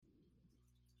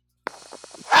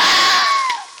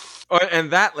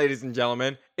And that, ladies and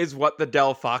gentlemen, is what the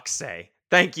Delphox say.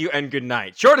 Thank you and good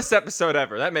night. Shortest episode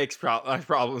ever. That makes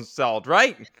problems solved,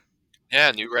 right?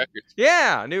 Yeah, new record.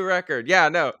 Yeah, new record. Yeah,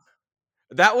 no.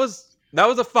 That was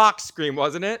a fox scream,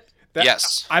 wasn't it?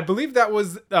 Yes. I believe that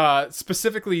was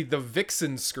specifically the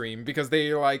vixen scream, because they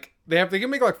can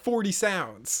make like 40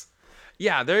 sounds.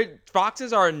 Yeah,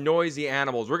 foxes are noisy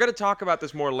animals. We're gonna talk about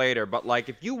this more later, but like,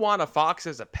 if you want a fox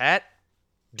as a pet,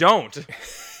 don't.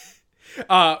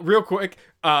 Real quick,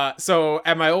 so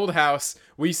at my old house,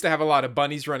 we used to have a lot of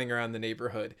bunnies running around the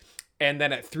neighborhood, and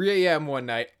then at 3 a.m. one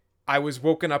night, I was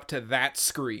woken up to that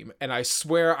scream, and I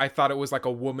swear I thought it was like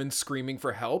a woman screaming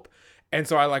for help, and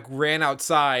so I like ran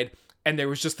outside, and there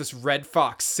was just this red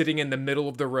fox sitting in the middle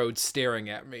of the road staring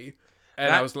at me.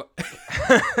 And I was like,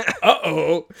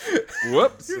 uh-oh.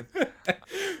 Whoops.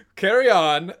 Carry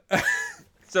on.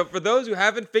 So for those who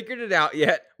haven't figured it out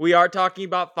yet, we are talking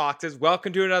about foxes.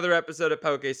 Welcome to another episode of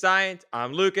Poke Science.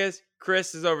 I'm Lucas.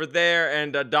 Chris is over there,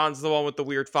 and Don's the one with the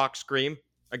weird fox scream.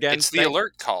 Again, it's the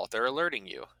alert call. They're alerting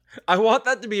you. I want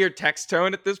that to be your text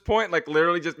tone at this point. Like,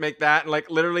 literally just make that, and like,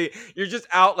 literally, you're just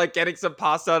out like getting some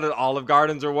pasta at Olive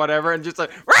Gardens or whatever, and just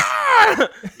like,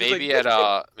 maybe at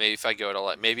maybe if I go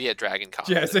to maybe at Dragon Con.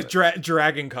 Yeah, it's a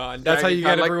Dragon Con. That's how you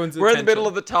get everyone's attention. We're in the middle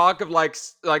of the talk of like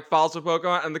fossil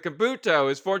Pokemon, and the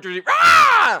Kabuto is fortunately.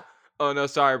 Oh no,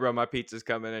 sorry, bro, my pizza's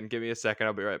coming in. Give me a second,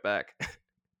 I'll be right back.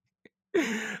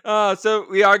 So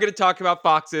we are going to talk about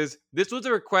foxes. This was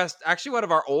a request, actually one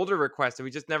of our older requests that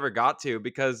we just never got to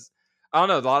because, I don't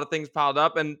know, a lot of things piled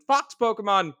up. And fox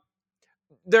Pokemon,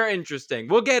 they're interesting.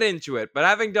 We'll get into it. But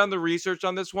having done the research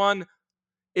on this one,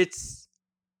 it's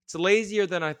lazier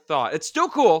than I thought. It's still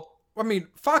cool. I mean,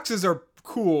 foxes are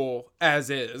cool as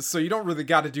is, so you don't really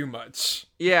got to do much.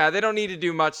 Yeah, they don't need to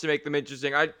do much to make them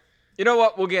interesting. You know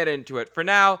what? We'll get into it. For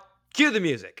now, cue the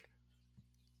music.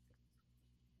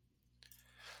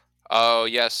 Oh,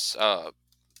 yes. I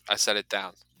set it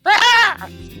down.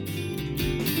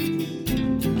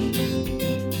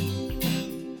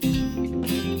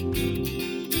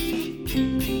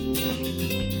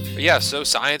 Yeah, so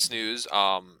science news.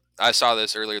 I saw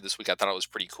this earlier this week. I thought it was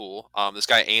pretty cool. This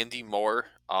guy, Andy Moore,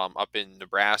 up in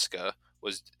Nebraska,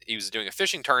 was doing a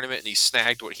fishing tournament, and he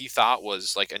snagged what he thought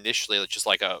was like initially just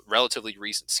like a relatively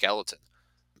recent skeleton.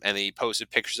 And he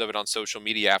posted pictures of it on social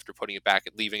media after putting it back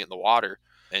and leaving it in the water.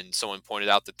 And someone pointed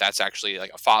out that that's actually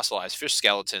like a fossilized fish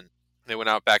skeleton. They went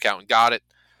back out and got it.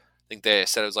 I think they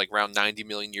said it was like around 90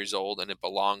 million years old, and it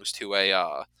belongs to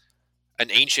an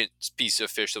ancient piece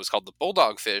of fish that was called the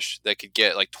bulldog fish that could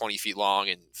get like 20 feet long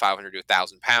and 500 to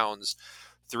 1,000 pounds,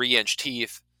 3-inch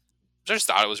teeth. I just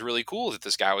thought it was really cool that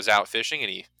this guy was out fishing and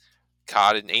he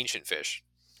caught an ancient fish.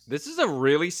 This is a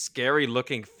really scary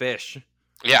looking fish.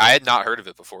 Yeah, I had not heard of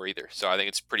it before either, so I think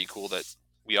it's pretty cool that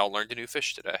we all learned a new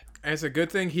fish today. And it's a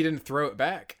good thing he didn't throw it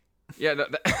back. Yeah, no,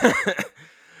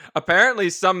 apparently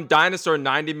some dinosaur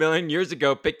 90 million years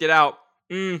ago picked it out.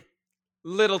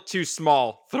 Little too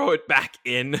small. Throw it back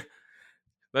in.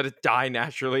 Let it die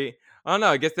naturally. I don't know.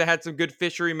 I guess they had some good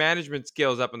fishery management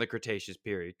skills up in the Cretaceous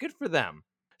period. Good for them.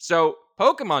 So,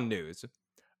 Pokemon news.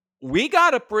 We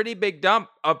got a pretty big dump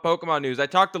of Pokemon news. I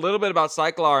talked a little bit about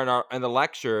Cyclar in the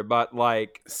lecture, but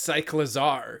like...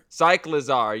 Cyclizar,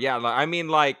 yeah. I mean,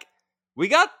 like, we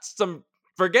got some...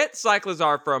 Forget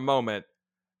Cyclizar for a moment.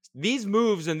 These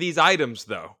moves and these items,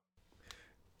 though.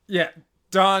 Yeah,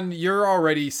 Don, you're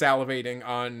already salivating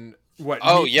on what?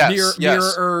 Oh, yes.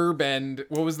 Mirror Herb, and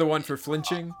what was the one for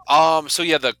flinching? So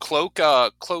yeah, the cloak,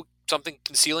 something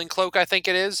concealing cloak, I think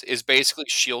it is basically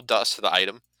shield dust to the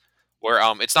item. Where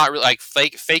it's not really like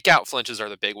fake out flinches are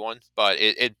the big one, but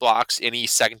it blocks any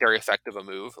secondary effect of a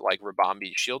move like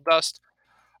Rabambi shield dust.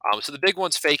 So the big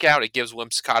one's fake out. It gives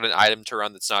Whimsicott an item to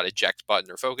run that's not eject button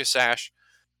or focus sash,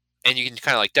 and you can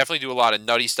kind of like definitely do a lot of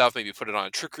nutty stuff. Maybe put it on a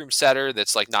Trick Room setter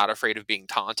that's like not afraid of being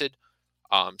taunted.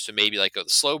 So maybe like go the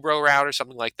Slowbro route or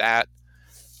something like that,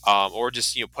 or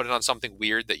just put it on something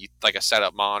weird that you like a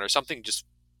setup mon or something just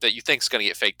that you think is going to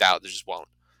get faked out that just won't.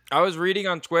 I was reading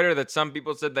on Twitter that some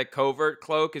people said that Covert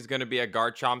Cloak is going to be a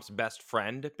Garchomp's best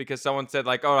friend because someone said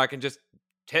like, oh, I can just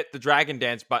hit the Dragon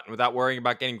Dance button without worrying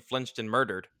about getting flinched and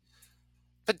murdered.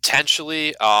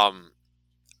 Potentially,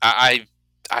 I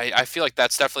feel like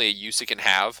that's definitely a use it can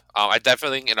have. I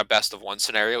definitely think in a best of one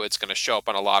scenario, it's going to show up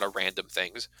on a lot of random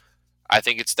things. I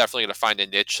think it's definitely going to find a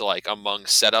niche like among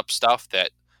setup stuff that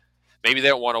maybe they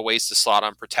don't want to waste the slot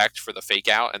on Protect for the fake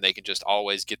out, and they can just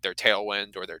always get their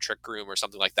Tailwind or their Trick Room or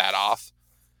something like that off.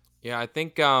 Yeah, I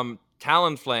think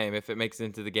Talonflame, if it makes it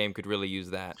into the game, could really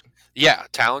use that. Yeah,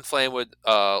 Talonflame would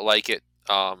like it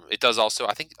It does also,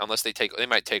 I think, unless they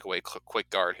might take away quick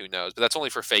guard, who knows? But that's only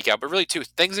for fake out. But really, too,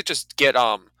 things that just get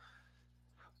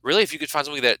really, if you could find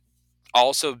something that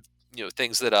also,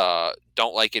 things that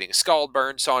don't like getting skulled,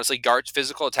 burned. So honestly,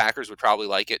 physical attackers would probably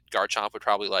like it. Garchomp would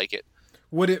probably like it.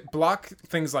 Would it block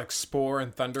things like Spore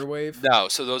and Thunderwave? No,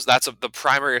 so the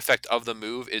primary effect of the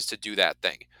move is to do that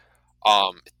thing.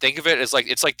 Think of it as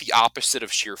like it's like the opposite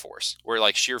of Sheer Force, where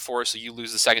like Sheer Force, you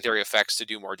lose the secondary effects to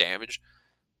do more damage.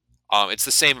 It's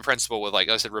the same principle with, like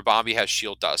I said, Ribombee has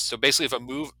Shield Dust. So basically, if a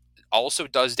move also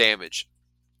does damage,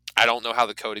 I don't know how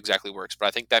the code exactly works, but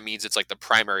I think that means it's like the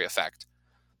primary effect.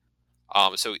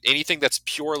 So anything that's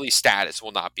purely status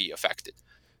will not be affected.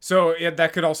 So yeah,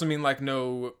 that could also mean like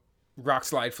no Rock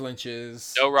Slide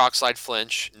flinches. No Rock Slide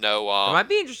flinch. No. It might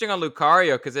be interesting on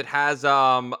Lucario because it has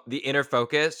the inner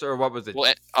focus, or what was it?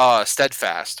 Well,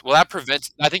 Steadfast. Well, that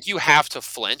prevents. I think you have to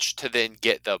flinch to then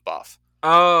get the buff.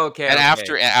 Oh, okay. And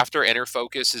okay. after inner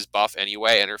focus is buff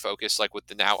anyway, inner focus, like with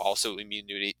the now also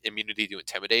immunity to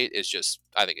intimidate, is just,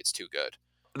 I think it's too good.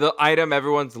 The item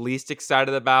everyone's least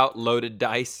excited about, loaded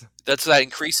dice. That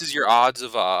increases your odds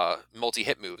of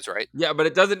multi-hit moves, right? Yeah, but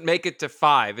it doesn't make it to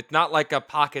 5. It's not like a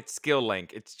pocket skill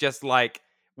link. It's just like,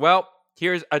 well,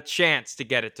 here's a chance to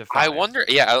get it to 5. I wonder.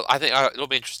 Yeah, I think it'll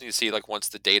be interesting to see, like, once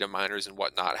the data miners and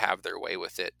whatnot have their way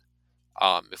with it.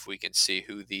 If we can see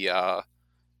who the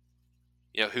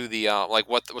like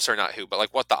what sorry, not who, but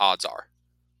like what the odds are.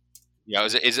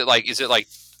 Is it like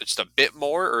just a bit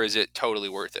more, or is it totally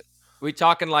worth it? We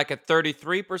talking like a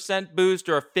 33% boost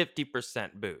or a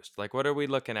 50% boost? Like, what are we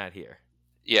looking at here?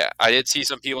 Yeah, I did see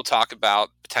some people talk about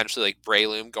potentially like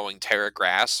Breloom going Terra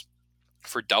Grass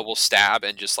for double stab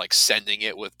and just like sending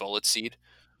it with Bullet Seed.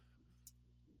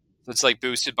 It's like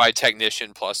boosted by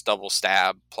Technician plus double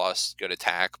stab plus good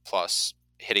attack plus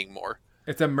hitting more.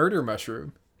 It's a murder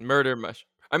mushroom. Murder mushroom.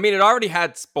 I mean, it already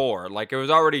had Spore. Like, it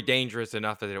was already dangerous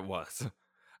enough that it was.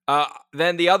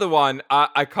 Then the other one,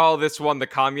 I call this one the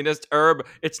communist herb.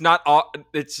 It's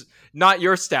not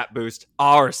your stat boost,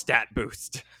 our stat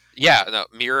boost. Yeah, no,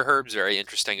 Mirror Herb's very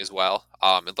interesting as well.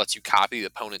 It lets you copy the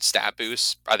opponent's stat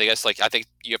boost. I think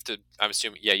you have to. I'm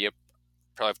assuming, yeah, you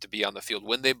probably have to be on the field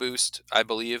when they boost. I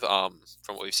believe. From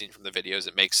what we've seen from the videos,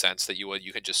 it makes sense that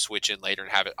you can just switch in later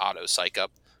and have it auto psych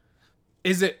up.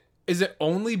 Is it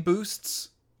only boosts?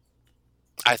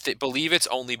 I believe it's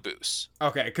only boosts.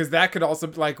 Okay, because that could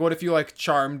also, like, what if you like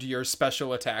charmed your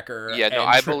special attacker? Yeah, no,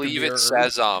 I believe it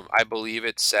says. I believe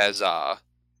it says. I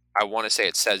want to say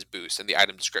it says boost in the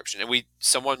item description, and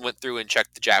someone went through and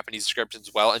checked the Japanese descriptions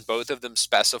as well, and both of them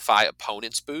specify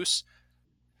opponent's boost.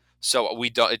 So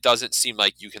it doesn't seem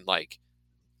like you can like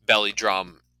belly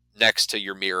drum next to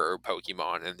your mirror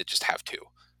Pokemon and just have 2.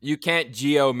 You can't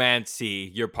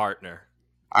geomancy your partner.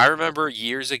 I remember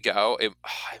years ago, I'm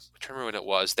trying to remember when it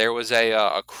was. There was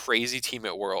a crazy team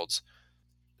at Worlds,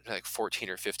 like 14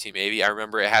 or 15 maybe. I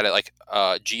remember it had like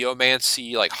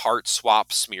Geomancy, like Heart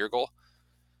Swap Smeargle.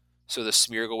 So the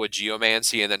Smeargle would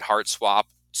Geomancy, and then Heart Swap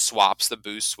swaps the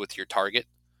boosts with your target.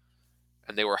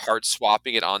 And they were Heart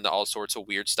Swapping it onto all sorts of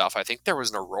weird stuff. I think there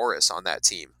was an Auroras on that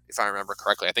team, if I remember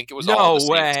correctly. I think it was all the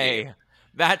same team.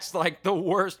 That's like the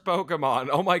worst Pokemon.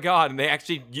 Oh my god, and they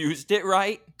actually used it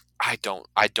right? I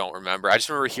don't remember. I just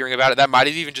remember hearing about it. That might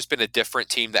have even just been a different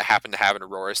team that happened to have an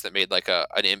Auroras that made like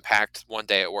an impact one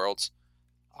day at Worlds.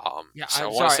 Yeah, so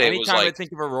I'm sorry. Anytime I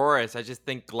think of Auroras, I just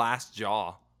think Glass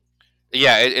Jaw.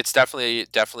 Yeah, it's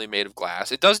definitely made of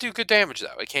glass. It does do good damage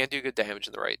though. It can do good damage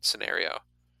in the right scenario.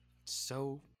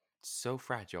 So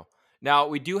fragile. Now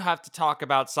we do have to talk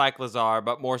about Cyclizar,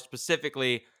 but more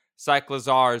specifically,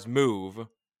 Cyclizar's move,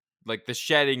 like the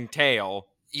shedding tail.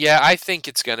 Yeah, I think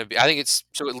it's gonna be. I think it's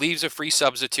so it leaves a free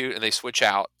substitute and they switch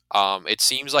out. It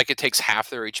seems like it takes half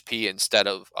their HP instead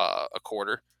of a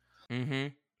quarter. Mm-hmm.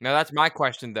 Now that's my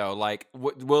question though. Like,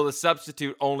 will the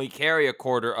substitute only carry a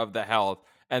quarter of the health,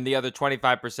 and the other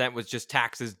 25% was just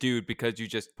taxes dude because you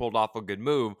just pulled off a good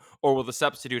move, or will the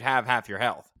substitute have half your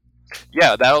health?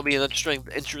 Yeah, that'll be an interesting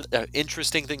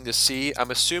thing to see.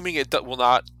 I'm assuming it will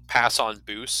not pass on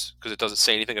boosts because it doesn't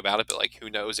say anything about it, but like who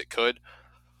knows, it could.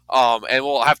 And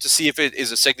we'll have to see if it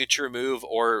is a signature move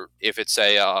or if it's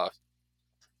a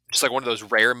just like one of those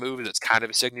rare moves that's kind of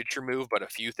a signature move, but a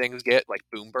few things get, like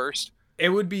Boom Burst. It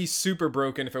would be super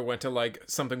broken if it went to like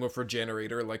something with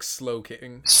Regenerator, like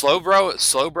Slowking. Slowbro, and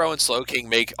Slowking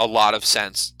make a lot of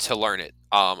sense to learn it.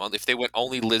 If they went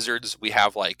only lizards, we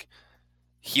have like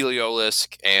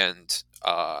Heliolisk and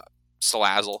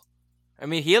Salazzle. I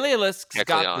mean, Heliolisk's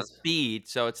got the speed,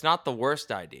 so it's not the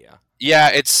worst idea. Yeah,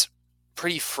 it's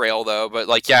pretty frail though, but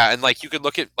like yeah, and like you could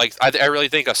look at like I really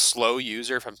think a slow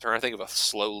user, if I'm trying to think of a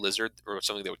slow lizard or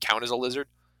something that would count as a lizard,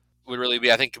 would really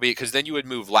be, I think, because then you would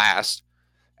move last,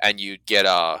 and you'd get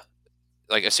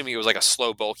like assuming it was like a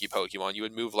slow, bulky Pokemon, you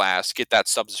would move last, get that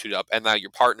substitute up, and now your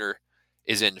partner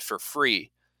is in for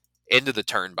free into the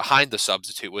turn behind the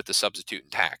substitute with the substitute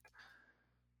intact.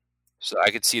 So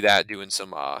I could see that doing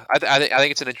some. I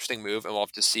think it's an interesting move, and we'll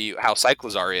have to see how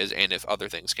Cyclizar is and if other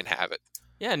things can have it.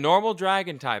 Yeah, normal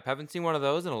dragon type. Haven't seen one of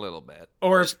those in a little bit.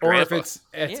 Or if Grandpa. it's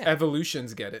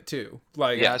evolutions get it too.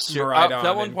 Like Yes. Miraidon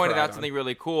Someone and pointed out Koraidon. something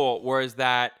really cool, whereas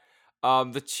that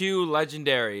the two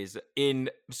legendaries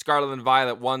in Scarlet and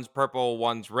Violet, one's purple,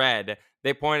 one's red,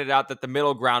 they pointed out that the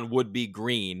middle ground would be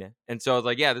green. And so I was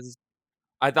like, yeah,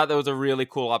 I thought that was a really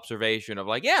cool observation of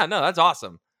like, yeah, no, that's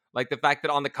awesome. Like the fact that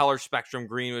on the color spectrum,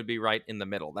 green would be right in the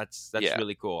middle. That's Yeah.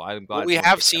 really cool. I'm glad Well, we someone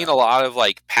have picked that seen up. a lot of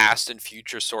like past and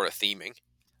future sort of theming.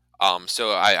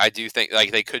 So I do think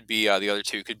like they could be the other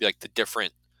two could be like the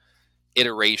different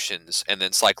iterations, and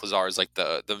then Cyclizar is like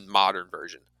the modern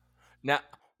version. Now,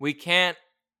 we can't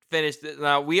finish this.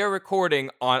 Now, we are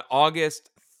recording on August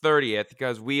 30th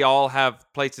because we all have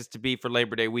places to be for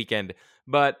Labor Day weekend.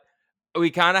 But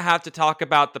we kind of have to talk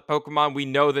about the Pokemon we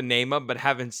know the name of but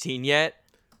haven't seen yet.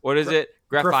 What is it?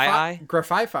 Graphii?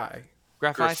 Graphii.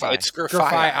 Graphii? It's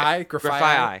Graphii. Graphii. This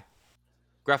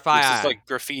Graphii. is like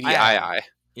graffiti Aye. II.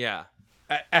 Yeah.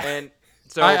 And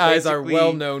so eyes are basically-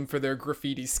 well known for their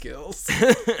graffiti skills.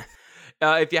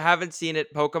 If you haven't seen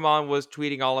it, Pokemon was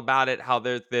tweeting all about it, how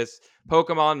there's this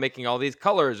Pokemon making all these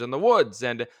colors in the woods.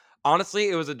 And honestly,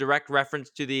 it was a direct reference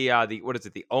to the what is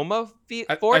it, the Oma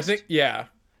Forest? I think, yeah.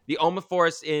 The Oma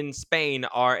forests in Spain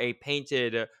are a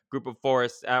painted group of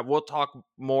forests. We'll talk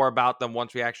more about them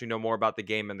once we actually know more about the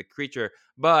game and the creature.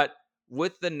 But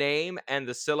with the name and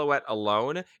the silhouette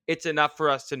alone, it's enough for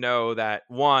us to know that,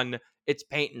 one, it's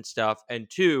paint and stuff, and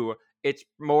two, it's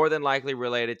more than likely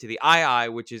related to the II,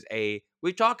 which is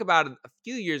we talked about it a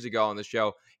few years ago on the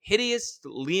show, hideous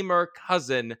lemur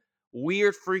cousin,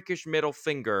 weird freakish middle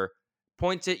finger,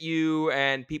 points at you,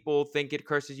 and people think it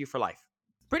curses you for life.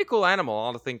 Pretty cool animal,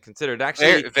 all the things considered.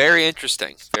 Actually, Very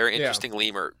interesting. Very interesting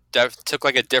lemur. Took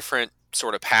like a different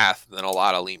sort of path than a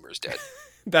lot of lemurs did.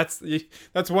 That's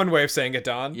one way of saying it,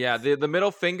 Don. yeah, the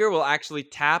middle finger will actually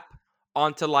tap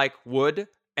onto like wood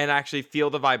and actually feel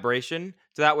the vibration,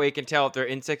 so that way you can tell if there are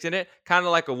insects in it, kind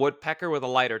of like a woodpecker with a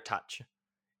lighter touch.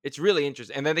 It's really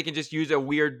interesting. And then they can just use a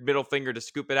weird middle finger to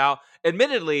scoop it out.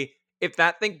 Admittedly, if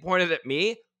that thing pointed at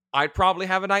me, I'd probably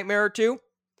have a nightmare or two.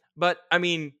 But I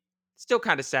mean, still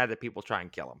kind of sad that people try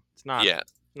and kill them. It's not. Yeah.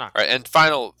 Not All right, and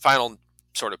final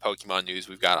sort of Pokemon news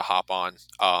we've got to hop on.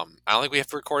 I don't think we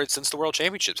have recorded since the World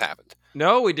Championships happened.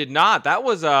 No, we did not. That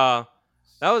was a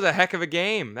heck of a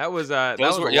game. That was a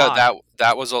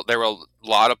lot. There were a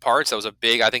lot of parts. That was a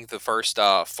big. I think the first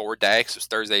 4 days. It was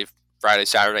Thursday, Friday,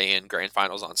 Saturday, and grand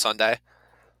finals on Sunday.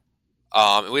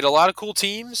 And we had a lot of cool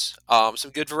teams.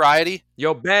 Some good variety.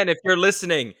 Yo, Ben, if you're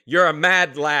listening, you're a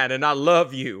mad lad, and I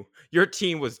love you. Your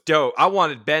team was dope. I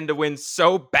wanted Ben to win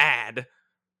so bad.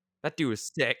 That dude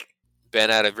was sick. Ben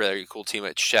had a really cool team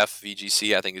at Chef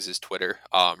VGC, I think is his Twitter.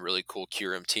 Really cool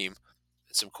Kyurem team.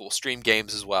 Some cool stream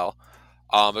games as well.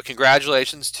 But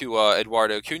congratulations to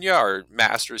Eduardo Cunha, our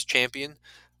Masters champion,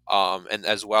 and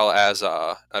as well as,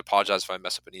 I apologize if I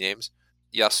mess up any names,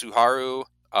 Yasuharu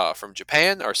from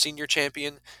Japan, our senior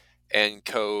champion, and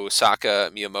Kosaka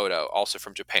Miyamoto, also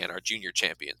from Japan, our junior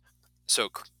champion. So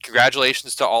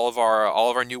congratulations to all of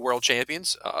our new world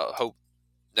champions. Hope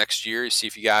next year see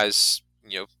if you guys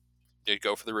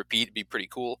go for the repeat. It'd be pretty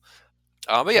cool.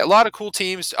 But yeah, a lot of cool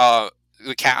teams. I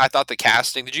thought the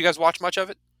casting. Did you guys watch much of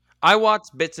it? I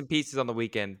watched bits and pieces on the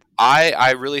weekend.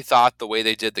 I really thought the way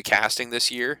they did the casting this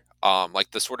year,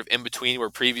 like the sort of in between where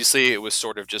previously it was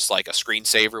sort of just like a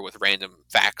screensaver with random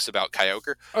facts about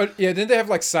Kyogre. Oh yeah, didn't they have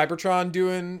like Cybertron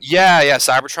doing? Yeah,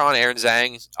 Cybertron, Aaron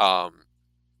Zhang,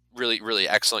 really, really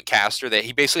excellent caster.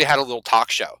 He basically had a little talk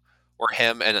show where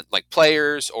him and like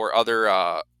players or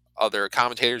other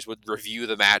commentators would review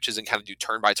the matches and kind of do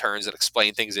turn by turns and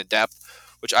explain things in depth,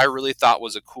 which I really thought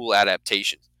was a cool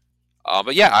adaptation.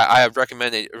 But yeah, I have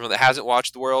recommended everyone that hasn't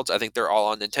watched the Worlds. I think they're all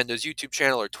on Nintendo's YouTube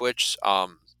channel or Twitch.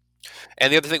 And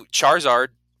the other thing, Charizard,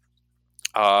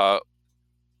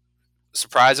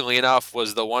 surprisingly enough,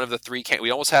 was the one of the three.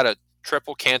 We almost had a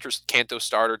triple Kanto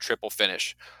starter, triple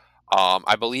finish.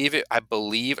 I believe,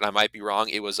 and I might be wrong,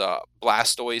 it was a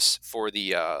Blastoise for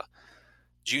the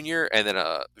junior and then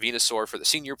a Venusaur for the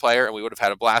senior player, and we would have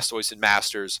had a Blastoise in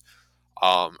Masters,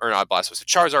 or not Blastoise, a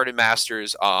Charizard in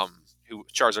Masters,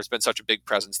 Charizard's been such a big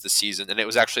presence this season, and it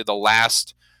was actually the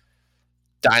last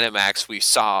Dynamax we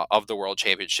saw of the World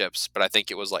Championships, but I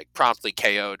think it was like promptly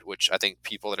KO'd, which I think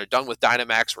people that are done with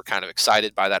Dynamax were kind of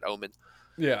excited by that omen.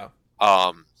 Yeah.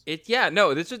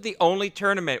 This was the only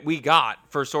tournament we got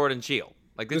for Sword and Shield.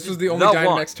 Like This is was the only one.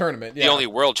 Dynamax tournament. Yeah. The only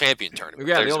World Champion tournament.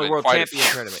 Yeah, the There's only been World quite a Champion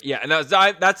few. tournament. Yeah, and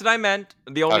that's what I meant.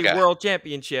 The only Okay. World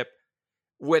Championship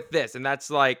with this. And that's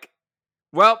like,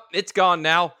 well, it's gone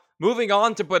now. Moving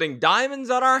on to putting diamonds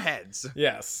on our heads.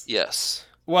 Yes. Yes.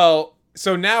 Well,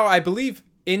 so now I believe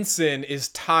Incin is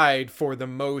tied for the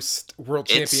most world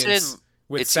champions Incin,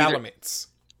 with it's either- Salamence.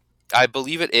 I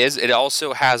believe it is. It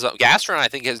also has Gastron. I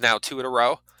think has now 2 in a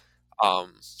row.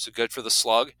 So good for the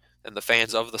Slug and the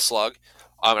fans of the Slug.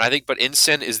 And I think, but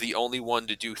Incin is the only one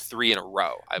to do 3 in a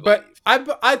row. I believe.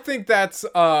 But I think that's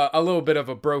a little bit of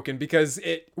a broken because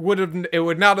it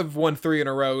would not have won 3 in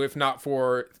a row if not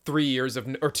for 2 years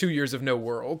of no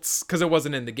worlds because it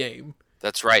wasn't in the game.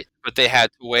 That's right. But they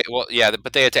had to wait. Well, yeah,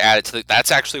 but they had to add it to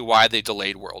that's actually why they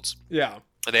delayed Worlds. Yeah.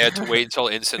 And they had to wait until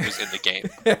Incin was in the game.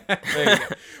 There you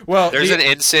go. Well, There's an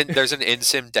Incin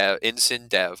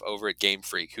dev over at Game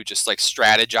Freak who just like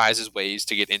strategizes ways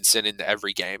to get Incin into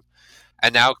every game.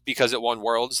 And now because it won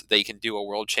Worlds, they can do a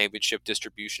World Championship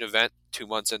distribution event 2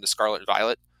 months into Scarlet and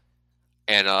Violet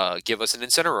and give us an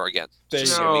Incineroar again. There you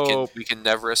Just go. so we can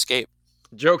never escape.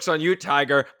 Joke's on you,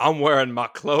 Tiger. I'm wearing my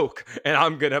cloak and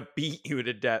I'm gonna beat you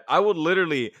to death. I would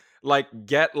literally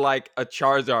get a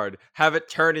Charizard, have it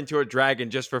turn into a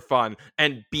dragon just for fun,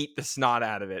 and beat the snot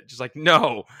out of it. Just like,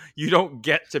 no, you don't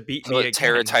get to beat So me it again.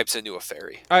 Terra types into a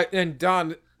fairy. and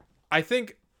Don, I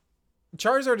think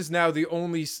Charizard is now the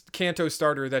only Kanto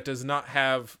starter that does not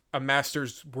have a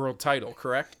Masters World title,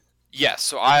 correct? Yes,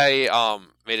 so I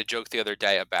made a joke the other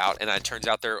day about, and it turns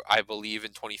out there, I believe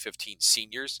in 2015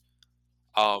 seniors,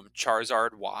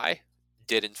 Charizard Y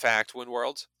did in fact win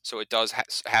Worlds, so it does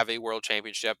have a World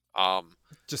Championship.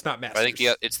 Just not Masters. I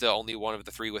think it's the only one of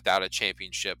the 3 without a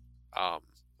championship. Well,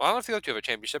 I don't feel like you have a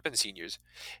championship in seniors.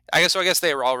 I guess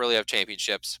they all really have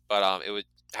championships, but it would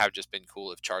have just been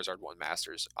cool if Charizard won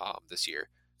Masters this year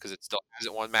because it still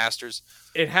hasn't won Masters.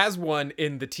 It has one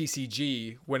in the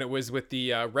TCG when it was with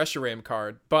the Reshiram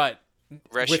card, but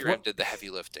Reshiram did the heavy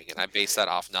lifting, and I base that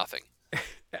off nothing.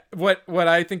 what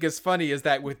I think is funny is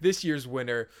that with this year's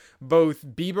winner, both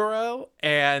Bibarel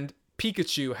and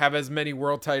Pikachu have as many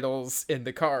world titles in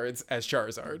the cards as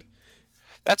Charizard.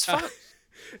 That's fun.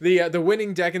 The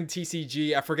winning deck in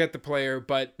TCG, I forget the player,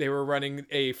 but they were running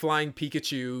a Flying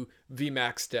Pikachu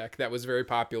VMAX deck that was very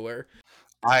popular.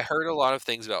 I heard a lot of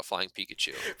things about Flying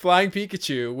Pikachu. Flying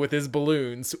Pikachu with his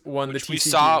balloons won Which the we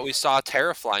TCG. saw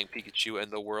Terra Flying Pikachu in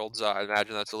the Worlds. I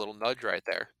imagine that's a little nudge right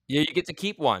there. Yeah, you get to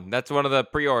keep one. That's one of the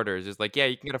pre-orders. It's like, yeah,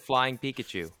 you can get a flying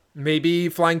Pikachu. Maybe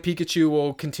Flying Pikachu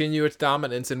will continue its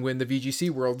dominance and win the VGC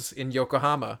Worlds in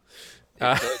Yokohama.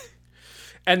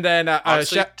 And then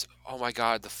Honestly, oh my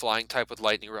god, the flying type with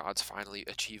lightning rod's finally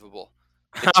achievable.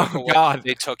 God.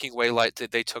 They took away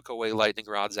lightning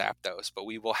rod Zapdos, but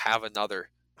we will have another.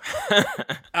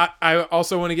 I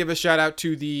also want to give a shout out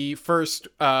to the first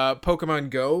Pokemon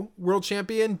Go world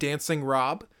champion, Dancing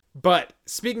Rob. But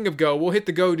speaking of Go, we'll hit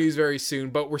the Go news very soon,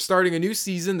 but we're starting a new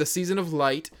season, the Season of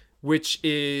Light, which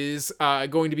is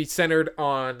going to be centered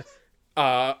on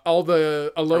all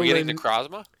the Alolan... Are we getting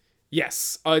Necrozma?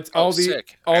 Yes, it's all the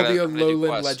sick.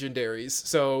 Alolan legendaries.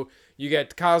 So you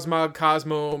get Cosmog,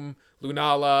 Cosmome,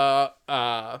 Lunala,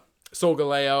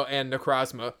 Solgaleo, and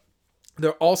Necrozma.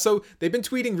 They've been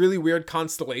tweeting really weird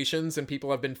constellations, and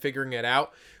people have been figuring it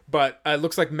out. But it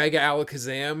looks like Mega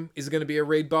Alakazam is going to be a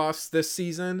raid boss this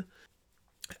season.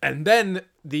 And then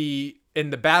in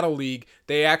the Battle League,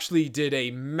 they actually did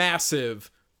a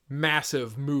massive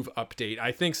move update.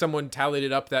 I think someone tallied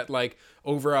it up that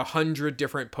over 100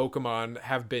 different Pokemon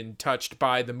have been touched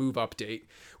by the move update,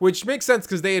 which makes sense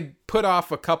because they had put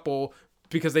off a couple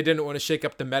because they didn't want to shake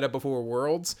up the meta before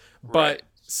Worlds. But Right.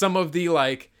 some of the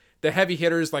heavy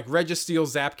hitters like Registeel,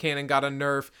 Zap Cannon got a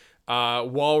nerf.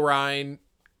 Walrein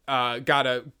got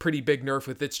a pretty big nerf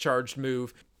with its charged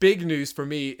move. Big news for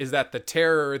me is that the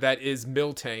terror that is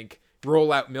Miltank,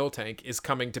 rollout Miltank, is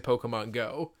coming to Pokemon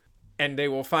Go. And they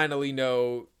will finally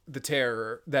know the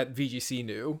terror that VGC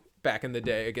knew back in the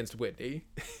day against Whitney.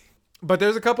 But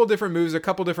there's a couple different moves, a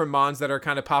couple different mons that are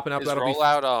kind of popping up. Is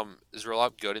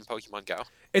rollout good in Pokemon Go?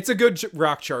 It's a good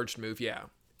rock charged move, yeah.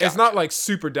 It's not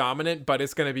super dominant, but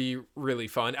it's going to be really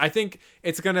fun. I think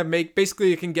it's going to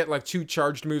basically it can get 2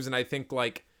 charged moves in I think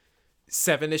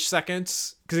 7-ish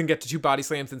seconds, because it can get to 2 body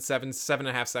slams in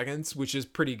 7.5 seconds, which is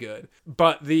pretty good.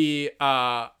 But the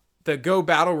Go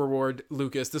battle reward,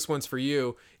 Lucas, this one's for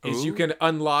you, is you can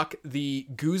unlock the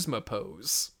Guzma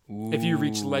pose if you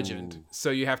reach legend. So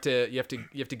you have to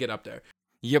get up there.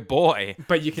 Yeah, boy.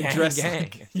 But you can Gang, dress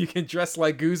gang.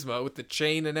 like Guzma with the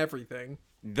chain and everything.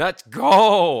 Let's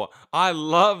go! I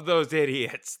love those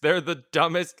idiots. They're the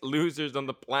dumbest losers on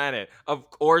the planet.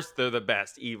 Of course they're the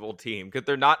best evil team, because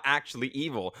they're not actually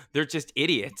evil. They're just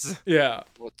idiots. Yeah.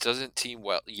 Well, doesn't Team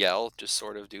Yell just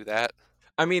sort of do that?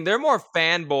 I mean, they're more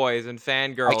fanboys and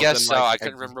fangirls. I guess than, so. like, I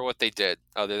couldn't remember what they did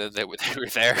other than they were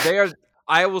there. They are.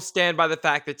 I will stand by the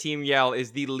fact that Team Yell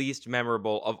is the least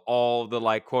memorable of all the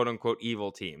like quote unquote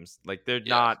evil teams. Like they're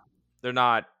Yeah.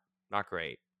 not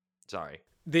great. Sorry.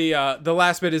 The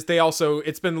last bit is they also,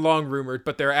 it's been long rumored,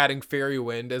 but they're adding Fairy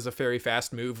Wind as a fairy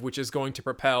fast move, which is going to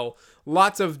propel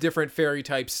lots of different fairy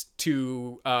types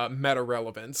to meta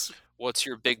relevance. What's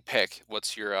your big pick?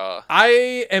 What's your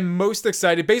I am most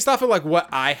excited based off of like what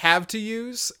I have to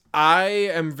use. I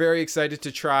am very excited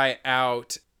to try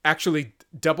out actually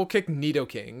Double Kick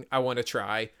Nidoking. I want to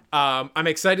try. I'm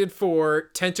excited for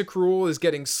Tentacruel is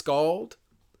getting Scald.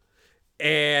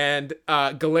 And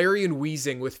Galarian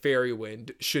Wheezing with Fairy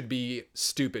Wind should be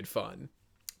stupid fun.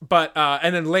 But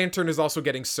and then Lantern is also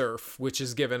getting Surf, which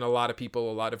has given a lot of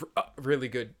people a lot of really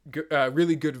good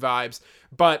vibes.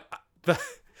 But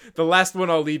the last one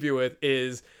I'll leave you with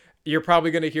is, you're probably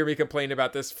going to hear me complain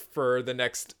about this for the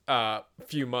next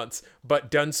few months, but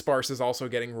Dunsparce is also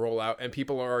getting rollout, and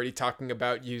people are already talking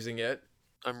about using it.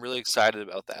 I'm really excited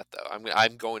about that though.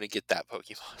 I'm going to get that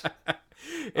Pokemon.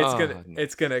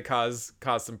 It's gonna cause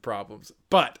some problems.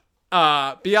 But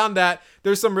beyond that,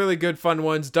 there's some really good fun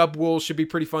ones. Dubwool should be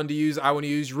pretty fun to use. I want to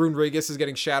use Runerigus is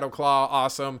getting Shadow Claw,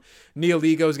 awesome.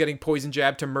 Neoligo is getting Poison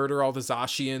Jab to murder all the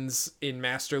Zacians in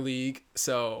Master League,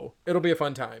 so it'll be a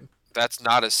fun time. That's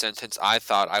not a sentence I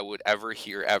thought I would ever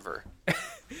hear ever.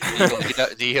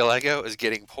 Neolego is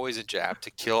getting Poison Jab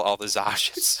to kill all the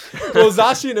Zacians. Well,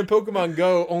 Zacian in Pokemon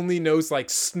Go only knows like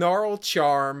Snarl,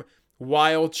 Charm,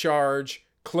 Wild Charge,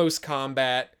 Close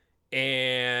Combat,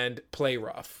 and Play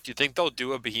Rough. Do you think they'll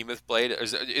do a Behemoth Blade?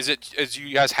 Is it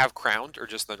you guys have Crowned or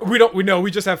just the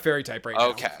We just have Fairy type right now.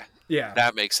 Okay. Yeah.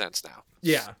 That makes sense now.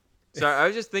 Yeah. So I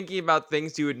was just thinking about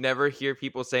things you would never hear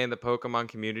people say in the Pokemon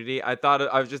community. I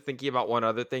was just thinking about one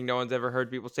other thing no one's ever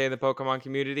heard people say in the Pokemon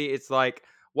community. It's like,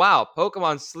 wow,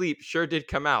 Pokemon Sleep sure did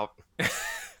come out.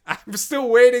 I'm still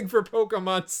waiting for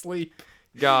Pokemon Sleep.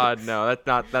 God, no, that's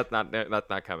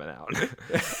not coming out.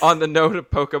 On the note of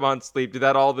Pokemon Sleep, did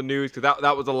that all the news? Because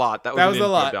that was a lot. That was an a info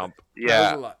lot. dump. That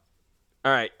Yeah. was a lot.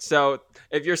 All right, so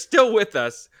if you're still with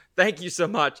us, thank you so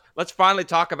much. Let's finally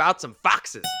talk about some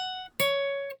foxes.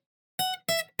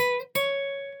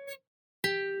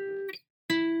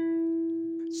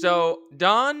 So,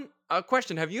 Don, a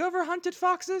question: have you ever hunted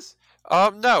foxes?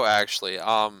 No, actually.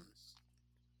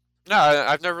 No,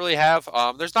 I've never really have.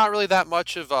 There's not really that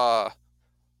much of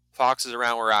foxes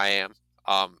around where I am.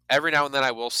 Every now and then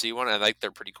I will see one, and I think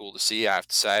they're pretty cool to see, I have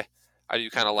to say. I do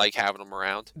kind of like having them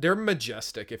around. They're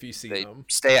majestic if you see They them.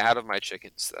 stay out of my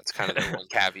chickens. That's kind of the one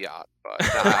caveat. But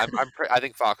no, I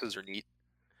think foxes are neat.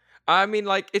 I mean,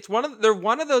 like, they're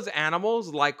one of those animals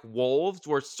like wolves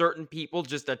where certain people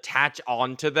just attach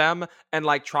onto them and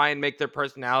like try and make their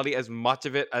personality as much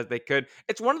of it as they could.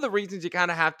 It's one of the reasons you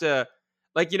kind of have to,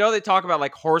 like, they talk about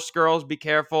like horse girls, be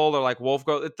careful, or like wolf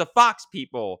girls. It's the fox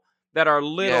people that are a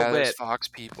little There's bit fox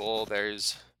people.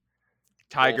 There's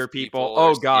tiger wolf people. people, Oh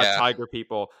there's- God, yeah. tiger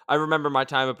people. I remember my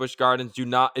time at Busch Gardens. Do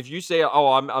not, if you say,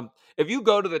 if you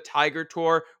go to the tiger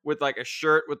tour with like a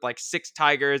shirt with like 6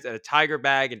 tigers and a tiger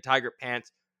bag and tiger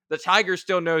pants, the tiger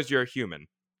still knows you're a human.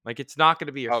 Like, it's not going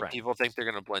to be your friend. People think they're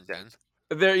gonna blend in.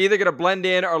 They're either going to blend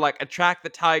in or like attract the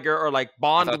tiger or like I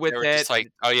bond thought with they were it. just like,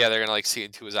 oh yeah, they're gonna like see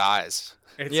into his eyes.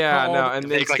 It's Yeah, called- no, and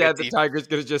make, like, a instead the deep- tiger's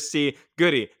going to just see,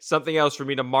 goody, something else for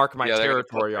me to mark my Yeah,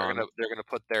 territory they're on. gonna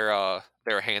put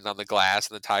their hand on the glass,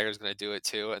 and the tiger's gonna do it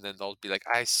too, and then they'll be like,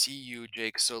 "I see you,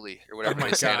 Jake Sully," or whatever my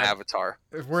they say in God. Avatar.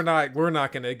 We're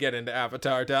not gonna get into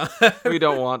Avatar, Don. We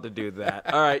don't want to do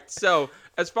that. All right. So,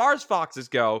 as far as foxes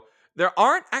go, there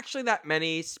aren't actually that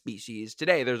many species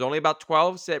today. There's only about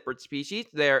 12 separate species.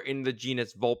 They're in the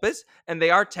genus Vulpes, and they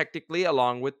are technically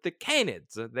along with the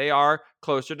canids. They are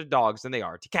closer to dogs than they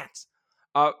are to cats.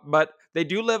 But they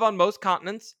do live on most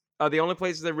continents. The only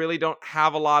places they really don't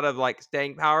have a lot of like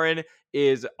staying power in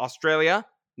is Australia.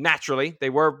 Naturally, they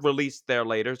were released there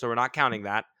later, so we're not counting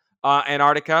that.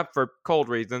 Antarctica for cold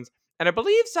reasons, and I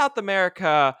believe South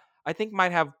America, I think,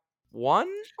 might have one.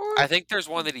 Or I think there's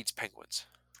one that eats penguins.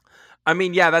 I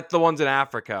mean, yeah, that's the ones in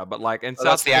Africa, but like in Oh,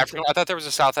 that's South the African. I thought there was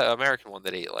a South American one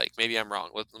that ate. Like, maybe I'm wrong.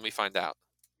 Let me find out.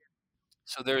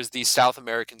 So there's the South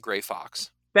American gray fox.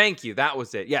 Thank you. That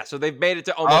was it. Yeah. So they've made it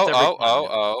to almost every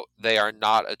continent. They are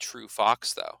not a true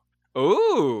fox though.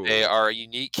 Ooh. They are a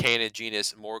unique canid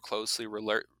genus, more closely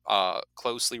related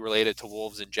to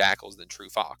wolves and jackals than true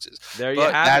foxes. There you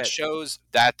But have it.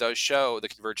 that does show the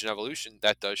convergent evolution.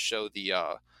 That does show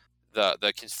the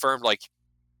confirmed like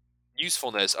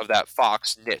usefulness of that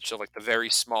fox niche of like the very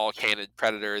small canid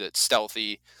predator that's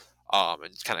stealthy,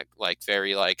 and kind of like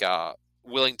very like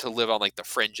willing to live on like the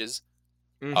fringes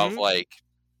of Mm-hmm. like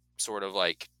sort of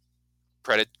like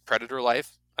predator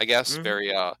life, I guess. Mm-hmm.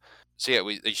 Very so yeah,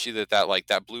 we see that like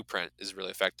that blueprint is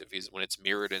really effective is when it's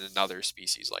mirrored in another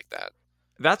species like that.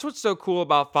 That's what's so cool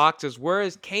about foxes.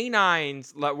 Whereas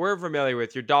canines, like we're familiar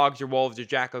with, your dogs, your wolves, your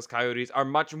jackals, coyotes, are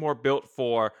much more built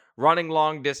for running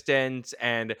long distance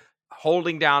and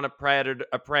holding down a predator,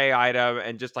 a prey item,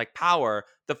 and just like power.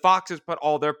 The foxes put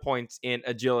all their points in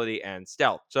agility and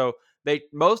stealth. So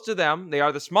most of them, they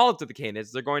are the smallest of the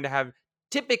canids. They're going to have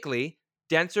typically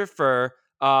denser fur,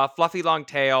 fluffy long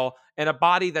tail, and a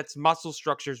body that's muscle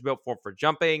structures built for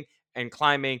jumping and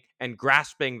climbing and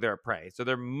grasping their prey. So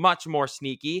they're much more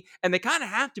sneaky, and they kind of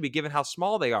have to be given how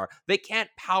small they are. They can't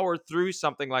power through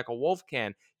something like a wolf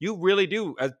can. You really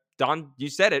do, as Don, you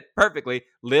said it perfectly,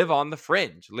 live on the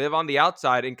fringe, live on the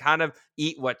outside, and kind of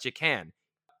eat what you can.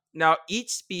 Now,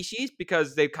 each species,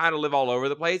 because they kind of live all over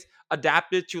the place,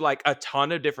 adapted to like a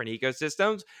ton of different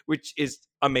ecosystems, which is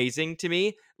amazing to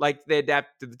me. Like they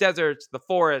adapt to the deserts, the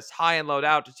forests, high and low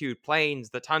altitude, plains,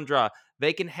 the tundra.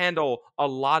 They can handle a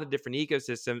lot of different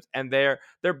ecosystems, and they're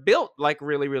built like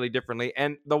really, really differently.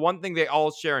 And the one thing they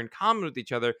all share in common with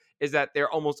each other is that they're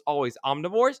almost always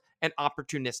omnivores and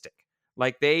opportunistic.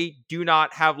 Like they do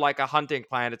not have like a hunting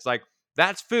plan. It's like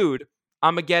that's food.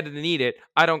 I'm gonna get it and eat it.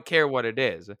 I don't care what it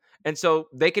is. And so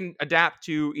they can adapt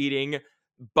to eating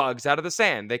bugs out of the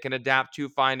sand. They can adapt to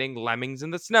finding lemmings in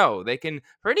the snow. They can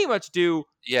pretty much do.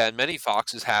 Yeah, and many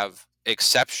foxes have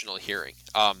exceptional hearing.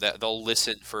 That they'll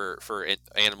listen for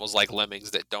animals like lemmings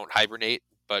that don't hibernate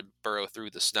but burrow through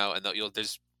the snow, and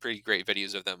there's pretty great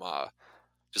videos of them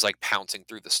just like pouncing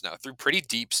through the snow, through pretty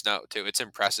deep snow too. It's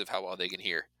impressive how well they can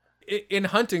hear. In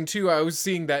hunting too, I was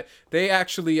seeing that they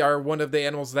actually are one of the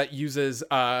animals that uses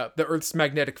the Earth's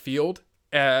magnetic field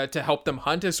to help them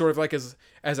hunt as sort of like as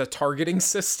a targeting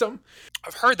system.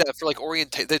 I've heard that for like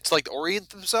it's like to orient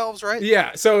themselves, right?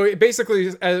 Yeah. So basically,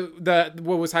 what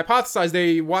was hypothesized,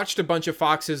 they watched a bunch of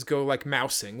foxes go like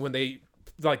mousing when they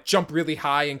like jump really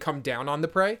high and come down on the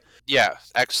prey. Yeah,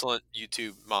 excellent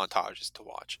YouTube montages to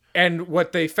watch. And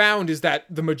what they found is that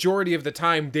the majority of the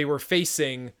time they were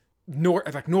facing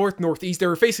northeast. They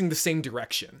were facing the same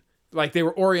direction. Like they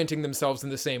were orienting themselves in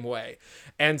the same way.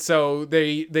 And so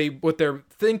they what they're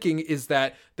thinking is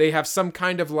that they have some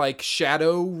kind of like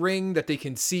shadow ring that they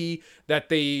can see, that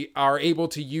they are able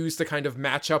to use to kind of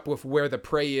match up with where the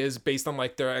prey is based on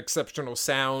like their exceptional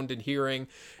sound and hearing,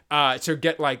 to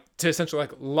get like to essentially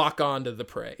like lock onto the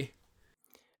prey.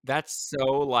 That's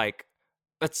so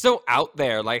out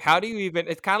there. Like, how do you even?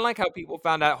 It's kind of like how people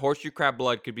found out horseshoe crab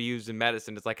blood could be used in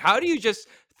medicine. It's like, how do you just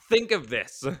think of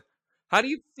this? How do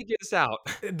you figure this out?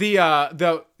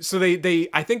 So they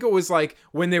I think it was like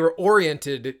when they were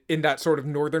oriented in that sort of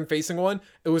northern facing one,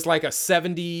 it was like a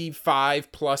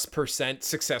 75+%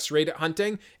 success rate at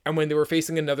hunting, and when they were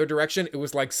facing another direction, it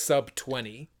was like sub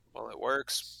 20. Well, it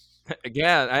works.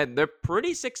 Again, they're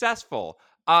pretty successful.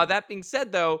 That being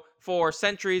said, though, for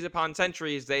centuries upon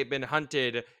centuries, they've been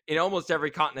hunted in almost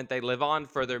every continent they live on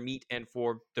for their meat and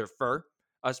for their fur,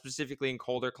 specifically in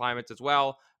colder climates as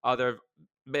well. There have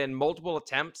been multiple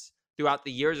attempts throughout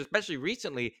the years, especially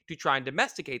recently, to try and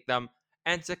domesticate them,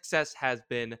 and success has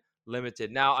been limited.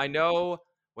 Now, I know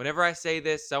whenever I say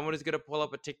this, someone is going to pull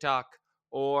up a TikTok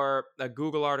or a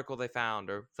Google article they found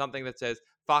or something that says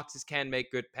foxes can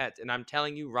make good pets. And I'm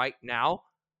telling you right now,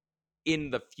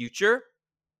 in the future,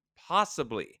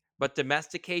 possibly. But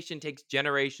domestication takes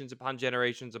generations upon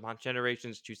generations upon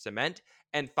generations to cement,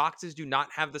 and foxes do not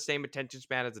have the same attention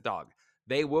span as a dog.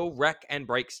 They will wreck and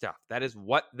break stuff. That is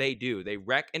what they do. They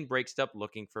wreck and break stuff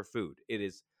looking for food. It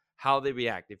is how they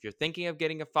react. If you're thinking of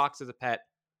getting a fox as a pet,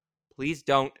 please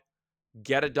don't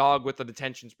get a dog with an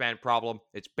attention span problem.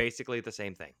 It's basically the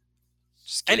same thing.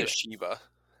 Just get a Shiba.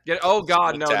 Oh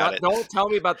God, no! Don't tell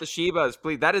me about the Shibas,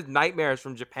 please. That is nightmares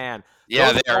from Japan.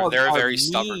 Yeah, they're a very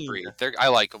stubborn breed. I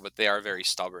like them, but they are very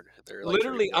stubborn. They're like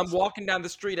literally, I'm walking down the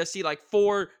street, I see like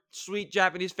 4 sweet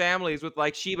Japanese families with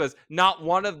like Shibas. Not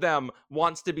one of them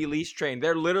wants to be leash trained.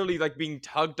 They're literally like being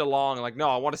tugged along. Like, no,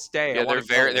 I want to stay. Yeah,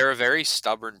 they're a very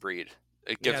stubborn breed.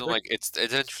 It gives them like it's an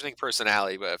interesting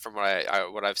personality, but from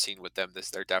what I've seen with them,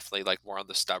 they're definitely like more on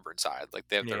the stubborn side. Like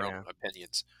they have their own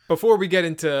opinions. Before we get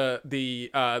into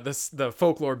the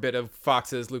folklore bit of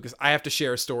foxes, Lucas, I have to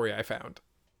share a story I found.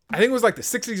 I think it was like the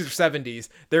 60s or 70s,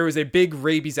 there was a big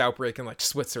rabies outbreak in like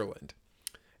Switzerland.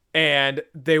 And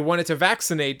they wanted to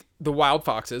vaccinate the wild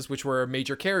foxes, which were a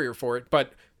major carrier for it,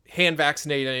 but hand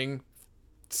vaccinating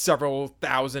several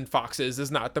thousand foxes is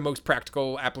not the most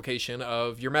practical application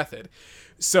of your method.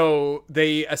 So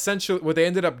they essentially, what they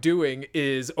ended up doing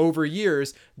is over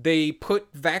years, they put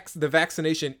the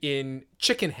vaccination in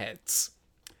chicken heads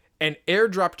and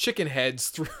airdrop chicken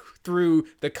heads through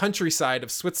the countryside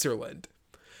of Switzerland.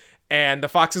 And the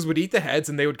foxes would eat the heads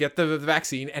and they would get the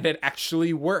vaccine, and it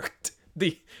actually worked.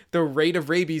 The rate of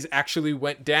rabies actually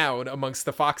went down amongst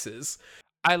the foxes.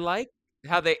 I like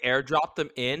how they airdrop them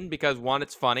in because one,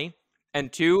 it's funny,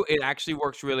 and two, it actually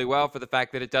works really well for the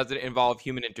fact that it doesn't involve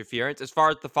human interference. As far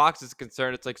as the fox is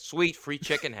concerned, it's like sweet free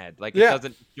chicken head. Like it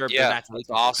doesn't disturb the natural that's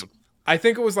awesome. I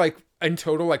think it was like in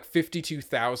total like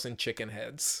 52,000 chicken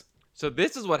heads. So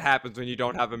this is what happens when you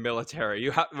don't have a military.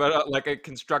 You have like a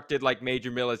constructed like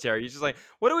major military. You're just like,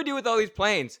 what do we do with all these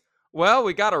planes? Well,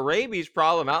 we got a rabies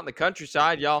problem out in the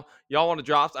countryside. Y'all want to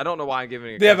drop? I don't know why I'm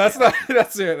giving it. Yeah, that's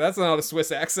not a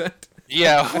Swiss accent.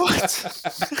 Yeah.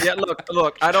 What? Yeah,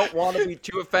 look. I don't want to be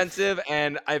too offensive,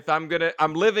 and if I'm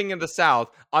living in the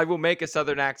South. I will make a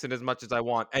Southern accent as much as I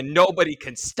want, and nobody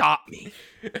can stop me.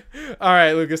 All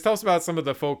right, Lucas, tell us about some of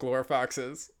the folklore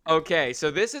foxes. Okay,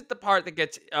 so this is the part that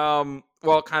gets kind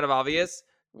of obvious.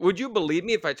 Would you believe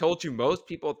me if I told you most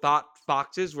people thought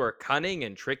foxes were cunning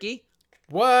and tricky?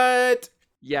 What?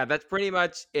 Yeah, that's pretty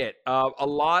much it. A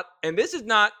lot, and this is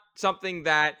not something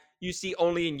that you see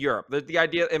only in Europe. There's the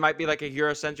idea it might be like a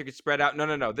Eurocentric, it's spread out.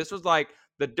 No. This was like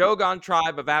the Dogon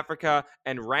tribe of Africa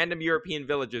and random European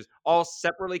villages all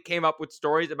separately came up with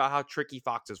stories about how tricky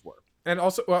foxes were. And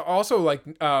also like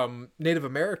Native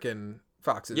American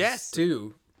foxes, yes,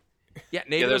 too. Yeah,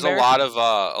 Native there's American.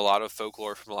 a lot of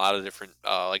folklore from a lot of different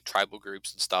like tribal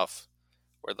groups and stuff,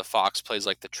 where the fox plays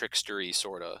like the trickstery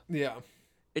sort of. Yeah.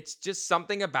 It's just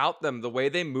something about them, the way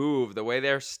they move, the way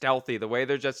they're stealthy, the way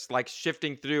they're just like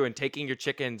shifting through and taking your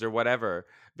chickens or whatever.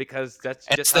 Because that's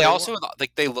just they also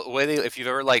like if you've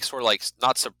ever like sort of like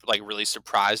not like really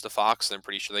surprised a fox, then I'm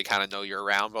pretty sure they kind of know you're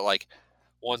around. But like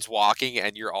one's walking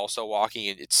and you're also walking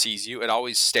and it sees you, it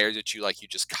always stares at you like you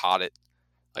just caught it,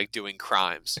 like doing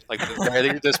crimes. Like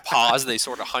they just pause and they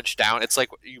sort of hunch down. It's like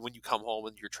when you come home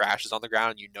and your trash is on the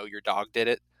ground and you know your dog did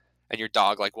it, and your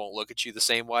dog like won't look at you the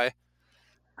same way.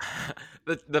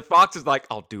 The fox is like,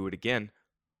 I'll do it again.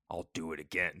 I'll do it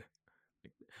again.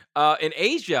 In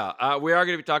Asia, we are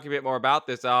going to be talking a bit more about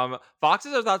this.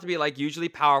 Foxes are thought to be like usually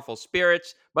powerful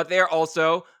spirits, but they are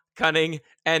also cunning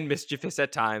and mischievous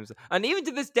at times. And even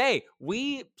to this day,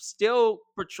 we still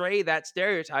portray that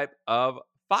stereotype of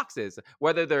foxes,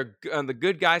 whether they're on the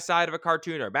good guy side of a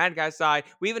cartoon or a bad guy side.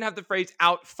 We even have the phrase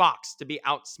outfoxed, to be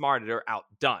outsmarted or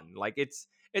outdone. Like it's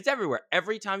everywhere.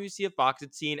 Every time you see a fox,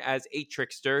 it's seen as a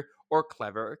trickster or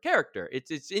clever character.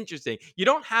 It's interesting. You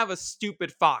don't have a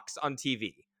stupid fox on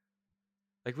TV.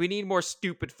 Like, we need more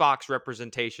stupid fox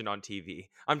representation on TV.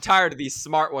 I'm tired of these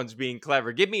smart ones being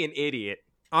clever. Give me an idiot.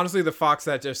 Honestly, the fox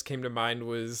that just came to mind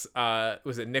was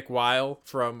it Nick Weil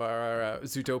from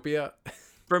Zootopia?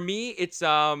 For me, it's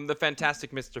the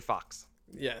Fantastic Mr. Fox.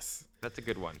 Yes. That's a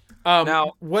good one.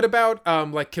 Now, what about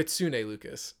like Kitsune,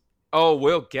 Lucas? Oh,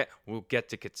 we'll get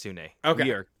to Kitsune.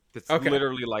 Okay. It's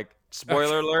literally like,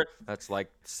 spoiler alert, that's like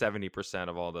 70%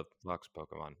 of all the fox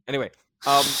Pokemon. Anyway,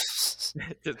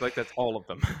 just like that's all of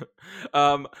them.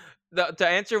 To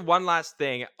answer one last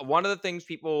thing, one of the things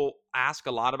people ask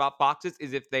a lot about foxes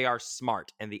is if they are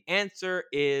smart, and the answer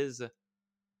is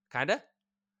kinda.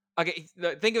 Okay,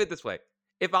 think of it this way: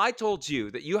 if I told you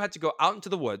that you had to go out into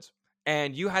the woods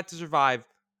and you had to survive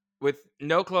with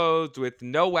no clothes, with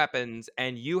no weapons,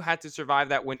 and you had to survive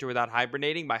that winter without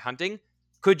hibernating by hunting,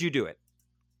 could you do it?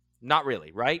 Not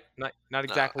really, right? Not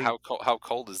exactly. How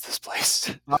cold is this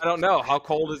place? I don't know. How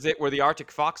cold is it where the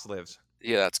Arctic fox lives?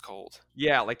 Yeah, that's cold.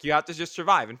 Yeah, like you have to just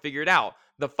survive and figure it out.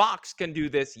 The fox can do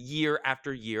this year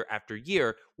after year after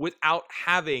year without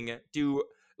having to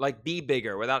like be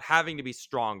bigger, without having to be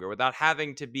stronger, without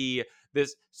having to be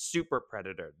this super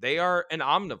predator. They are an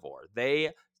omnivore.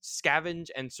 They scavenge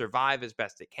and survive as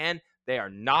best they can. They are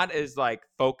not as like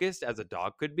focused as a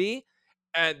dog could be.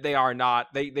 And they are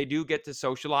not, they do get to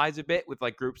socialize a bit with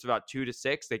like groups of about 2 to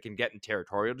 6. They can get in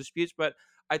territorial disputes, but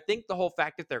I think the whole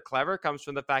fact that they're clever comes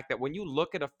from the fact that when you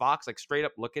look at a fox, like straight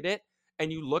up look at it,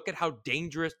 and you look at how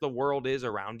dangerous the world is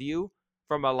around you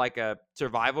from a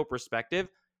survival perspective,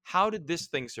 how did this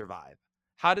thing survive?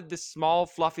 How did this small,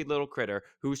 fluffy little critter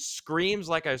who screams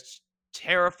like a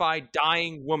terrified,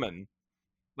 dying woman,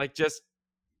 like just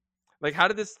Like, how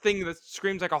did this thing that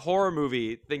screams like a horror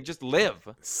movie thing just live?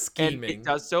 And Scheming. it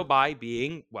does so by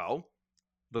being, well,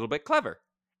 a little bit clever.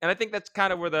 And I think that's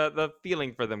kind of where the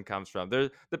feeling for them comes from.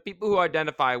 The people who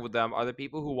identify with them are the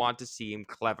people who want to seem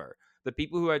clever. The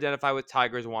people who identify with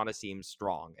tigers want to seem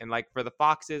strong. And like for the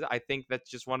foxes, I think that's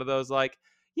just one of those like,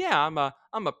 yeah, I'm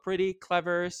a pretty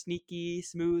clever, sneaky,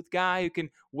 smooth guy who can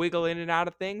wiggle in and out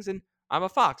of things, and I'm a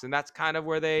fox. And that's kind of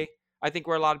where I think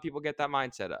where a lot of people get that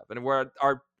mindset of, and where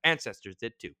our ancestors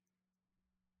did too.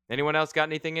 Anyone else got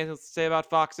anything else to say about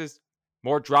foxes?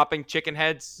 More dropping chicken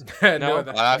heads? No?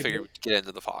 I figured we'd get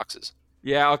into the foxes.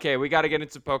 Yeah, okay, we got to get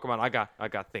into Pokemon. I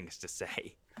got things to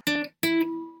say.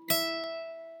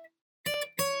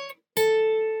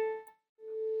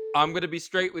 I'm going to be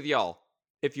straight with y'all.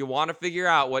 If you want to figure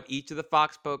out what each of the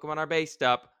fox Pokemon are based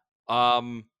up,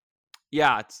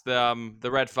 yeah, it's the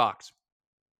red fox.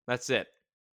 That's it.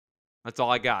 That's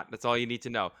all I got. That's all you need to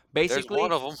know. Basically, There's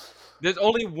one of them. there's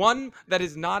only one that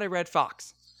is not a red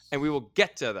fox, and we will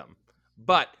get to them.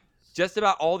 But just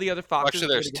about all the other foxes.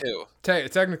 Actually, there's two.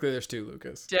 Technically, there's two,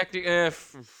 Lucas.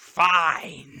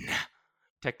 Fine.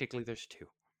 Technically, there's two.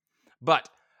 But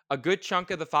a good chunk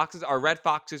of the foxes are red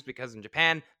foxes because in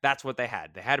Japan, that's what they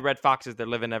had. They had red foxes. They're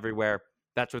living everywhere.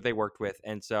 That's what they worked with.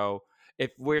 And so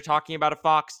if we're talking about a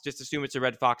fox, just assume it's a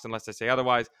red fox unless I say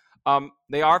otherwise.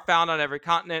 They are found on every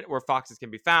continent where foxes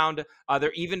can be found.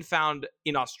 They're even found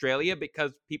in Australia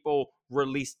because people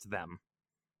released them.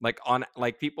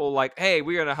 People like, hey,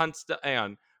 we're gonna hunt stuff.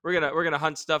 We're gonna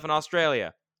hunt stuff in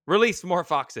Australia. Release more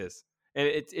foxes, and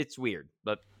it's weird,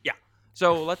 but yeah.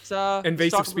 So let's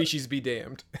Invasive species be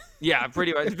damned. Yeah,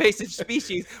 pretty much. Invasive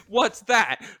species. What's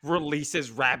that? Releases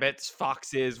rabbits,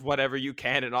 foxes, whatever you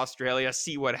can in Australia.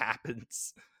 See what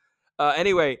happens.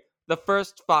 Anyway, the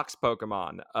first fox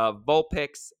Pokemon,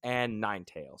 Vulpix and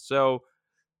Ninetales. So,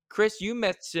 Chris, you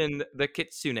mentioned the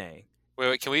Kitsune.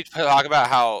 Wait, can we talk about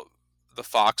how the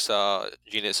fox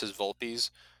genus is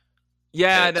Vulpes?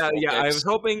 Yeah, And it's I Vulpix. was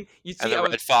hoping you And see. the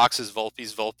red fox is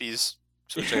Vulpes,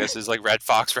 which I guess is like red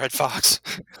fox.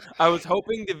 I was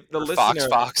hoping the Or listener.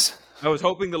 fox. I was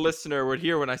hoping the listener would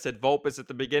hear when I said Vulpix at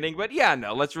the beginning, but yeah,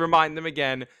 no. Let's remind them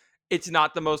again. It's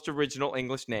not the most original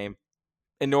English name,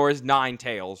 and nor is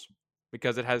Ninetales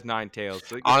because it has 9 tails.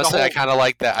 So Honestly, I kind of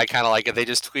like that. I kind of like it. They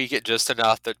just tweak it just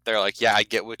enough that they're like, yeah, I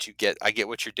get what you get. I get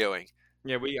what you're doing.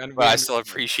 yeah, But I still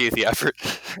appreciate the effort.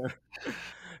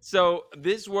 So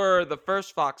these were the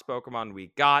first fox Pokemon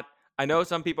we got. I know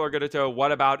some people are going to go,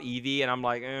 what about Eevee? And I'm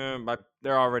like, but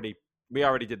we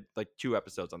already did like 2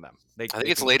 episodes on them. I think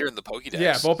it's later in the Pokédex.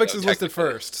 Yeah, Vulpix so is listed technically.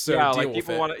 first, so yeah, deal like with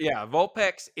people it. want to. Yeah,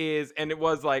 Vulpix is, and it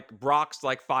was like Brock's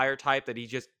like fire type that he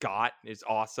just got is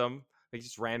awesome. He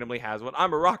just randomly has one.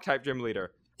 I'm a rock type gym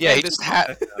leader. Yeah, And he this- just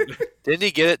had. Didn't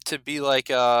he get it to be like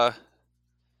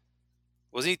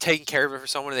was he taking care of it for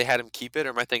someone and they had him keep it, or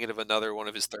am I thinking of another one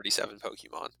of his 37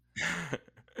 Pokemon?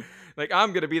 Like,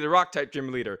 I'm gonna be the rock type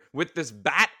gym leader with this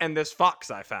bat and this fox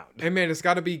I found. Hey man, it's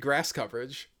got to be grass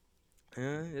coverage.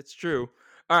 It's true.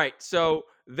 All right, so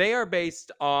they are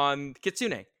based on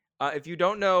Kitsune. If you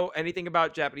don't know anything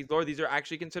about Japanese lore, these are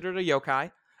actually considered a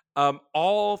yokai.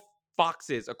 All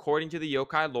foxes, according to the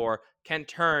yokai lore, can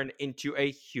turn into a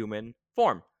human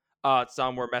form.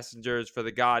 Some were messengers for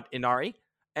the god Inari,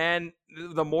 and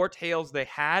the more tails they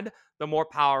had, the more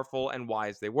powerful and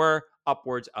wise they were,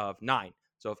 upwards of 9.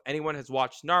 So if anyone has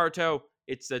watched Naruto,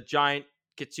 it's a giant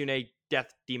Kitsune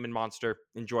death demon monster.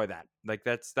 Enjoy that. Like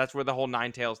that's where the whole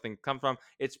 9 tails thing come from.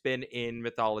 It's been in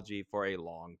mythology for a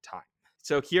long time.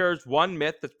 So here's one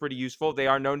myth that's pretty useful. They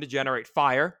are known to generate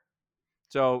fire.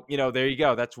 So, there you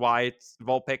go. That's why it's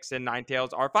Vulpix and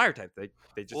Ninetales are fire type.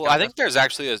 They just Well, I think there's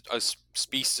actually a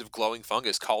species of glowing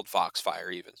fungus called foxfire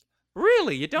even.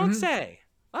 Really? You don't Mhm. say.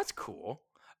 That's cool.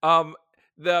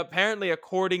 Apparently,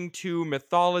 according to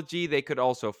mythology, they could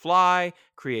also fly,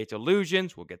 create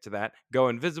illusions. We'll get to that. Go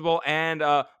invisible and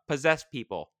possess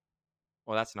people.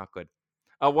 Well, that's not good.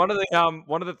 One of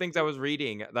the things I was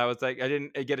reading that was like I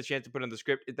didn't get a chance to put in the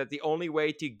script is that the only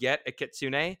way to get a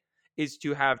kitsune is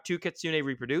to have 2 kitsune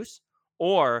reproduce,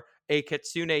 or a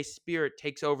kitsune spirit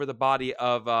takes over the body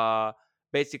of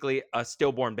basically a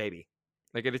stillborn baby.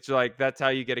 Like it's like that's how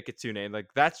you get a kitsune. And like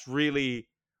that's really,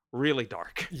 really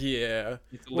dark. Yeah.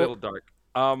 It's a little dark.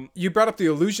 You brought up the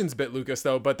illusions bit, Lucas,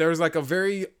 though, but there's like a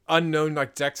very unknown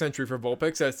like dex entry for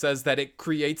Vulpix that says that it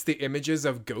creates the images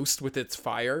of ghosts with its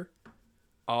fire.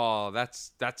 Oh,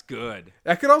 that's good.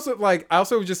 That could also I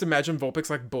also just imagine Vulpix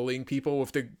like bullying people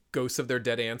with the ghosts of their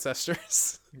dead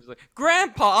ancestors. He's like,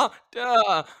 Grandpa,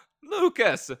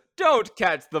 Lucas, don't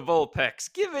catch the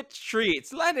Vulpix. Give it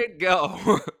treats. Let it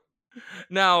go.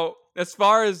 Now, as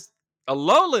far as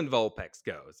Alolan Vulpix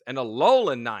goes, and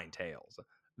Alolan Ninetales.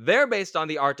 They're based on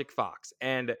the Arctic fox,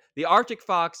 and the Arctic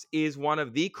fox is one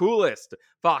of the coolest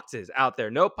foxes out there.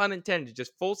 No pun intended,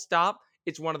 just full stop.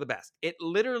 It's one of the best. It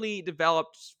literally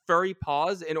developed furry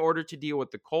paws in order to deal with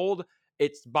the cold.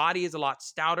 Its body is a lot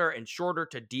stouter and shorter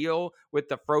to deal with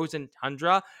the frozen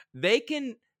tundra. They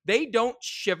don't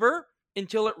shiver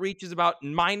until it reaches about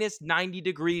minus 90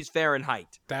 degrees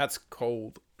Fahrenheit. That's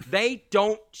cold. They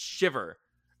don't shiver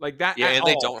like that. Yeah, at and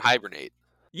they all. don't hibernate.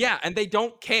 Yeah, and they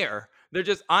don't care. They're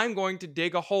just, I'm going to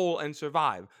dig a hole and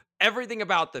survive. Everything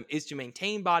about them is to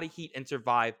maintain body heat and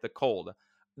survive the cold.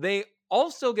 They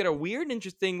also get a weird,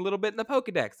 interesting little bit in the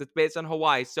Pokedex that's based on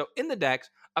Hawaii. So in the Dex,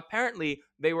 apparently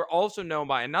they were also known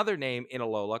by another name in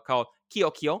Alola called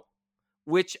Kiokio,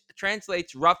 which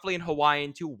translates roughly in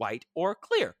Hawaiian to white or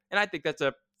clear. And I think that's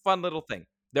a fun little thing.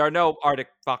 There are no Arctic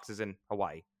foxes in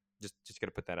Hawaii. Just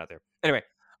gonna put that out there. Anyway,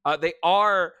 they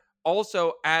are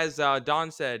also, as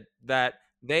Don said, that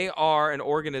they are an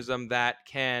organism that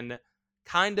can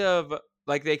kind of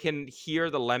like they can hear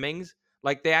the lemmings.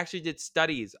 Like they actually did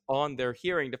studies on their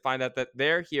hearing to find out that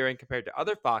their hearing compared to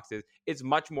other foxes is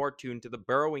much more tuned to the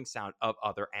burrowing sound of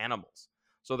other animals.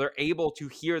 So they're able to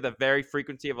hear the very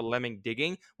frequency of a lemming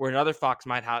digging, where another fox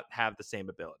might have the same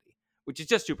ability, which is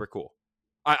just super cool.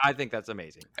 I think that's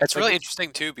amazing. It's Like, really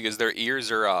interesting too because their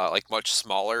ears are like much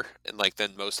smaller and like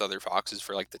than most other foxes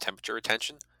for like the temperature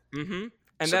retention. mm-hmm.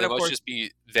 And So then they of must course, just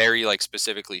be very like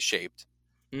specifically shaped.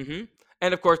 mm-hmm.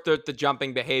 And of course, the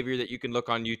jumping behavior that you can look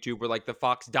on YouTube, where like the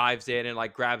fox dives in and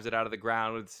like grabs it out of the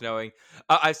ground when it's snowing.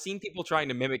 I've seen people trying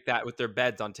to mimic that with their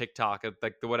beds on TikTok,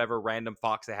 like the whatever random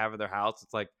fox they have in their house.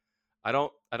 It's like, I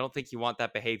don't think you want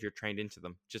that behavior trained into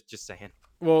them. Just saying.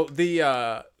 Well,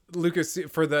 the Lucas,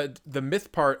 for the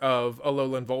myth part of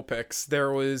Alolan Vulpix,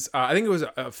 there was I think it was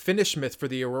a Finnish myth for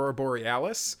the Aurora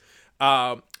Borealis,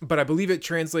 but I believe it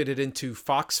translated into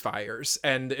foxfires,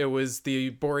 and it was the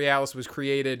Borealis was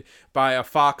created by a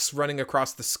fox running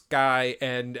across the sky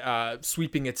and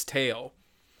sweeping its tail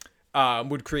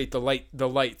would create the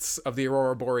lights of the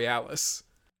Aurora Borealis.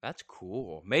 That's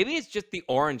cool. Maybe it's just the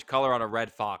orange color on a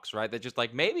red fox, right? That just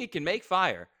like maybe it can make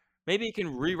fire. Maybe it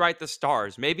can rewrite the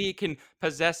stars. Maybe it can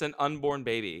possess an unborn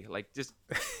baby. Like just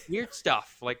weird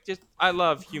stuff. Like just I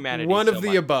love humanity. One so of the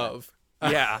much. above.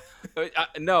 Yeah.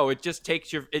 No, it just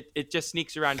takes it just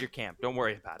sneaks around your camp. Don't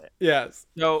worry about it. Yes.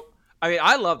 So I mean,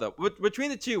 I love them.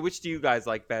 Between the two, which do you guys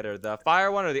like better, the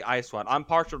fire one or the ice one? I'm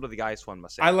partial to the ice one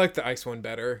myself. I like the ice one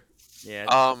better.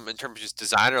 Yeah. In terms of just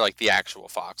design or like the actual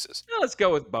foxes. Let's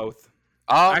go with both.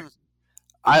 I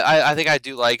think I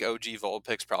do like OG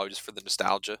Vulpix probably just for the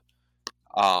nostalgia.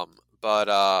 But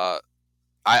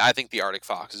I think the Arctic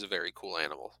fox is a very cool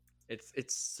animal.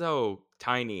 It's so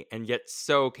tiny and yet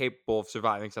so capable of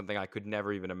surviving something I could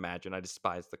never even imagine. I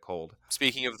despise the cold.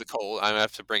 Speaking of the cold, I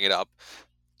have to bring it up.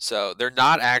 So they're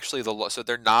not actually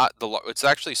it's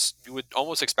actually you would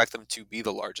almost expect them to be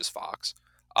the largest fox.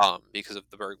 Because of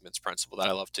the Bergman's principle that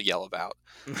I love to yell about.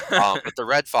 But the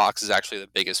red fox is actually the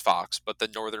biggest fox, but the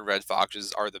northern red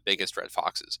foxes are the biggest red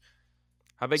foxes.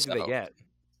 How big do they get?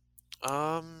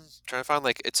 Trying to find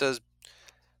it says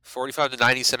 45 to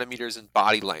 90 centimeters in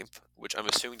body length, which I'm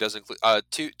assuming does include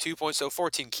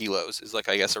 14 kilos is I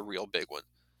guess a real big one.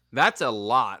 That's a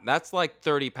lot. That's like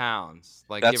 30 pounds.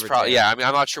 That's probably I mean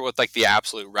I'm not sure what the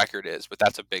absolute record is, but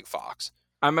that's a big fox.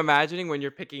 I'm imagining when you're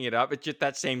picking it up, it's just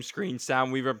that same screen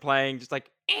sound we were playing, just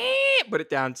like, put it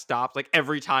down, stop. Like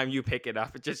every time you pick it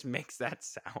up, it just makes that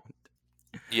sound.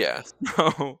 Yeah.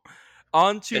 So,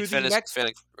 on to the next.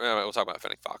 We'll talk about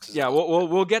Fennec foxes. Yeah,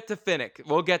 we'll get to Finnick.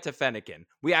 We'll get to Fennekin.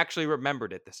 We actually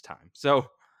remembered it this time. So,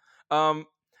 the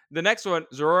next one,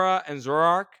 Zorora and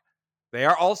Zoroark, they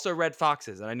are also red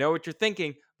foxes. And I know what you're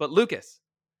thinking, but Lucas,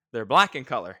 they're black in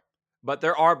color. But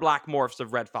there are black morphs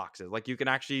of red foxes. Like you can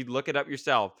actually look it up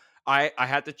yourself. I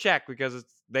had to check because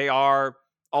they are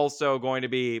also going to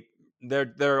be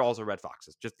they're also red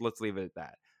foxes. Just let's leave it at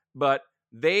that. But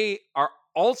they are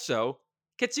also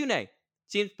Kitsune.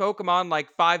 Seems Pokemon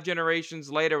 5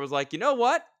 generations later was like, you know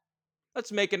what?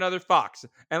 Let's make another fox.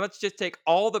 And let's just take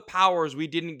all the powers we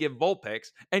didn't give Vulpix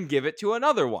and give it to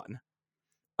another one.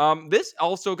 This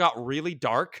also got really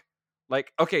dark.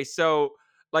 So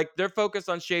they're focused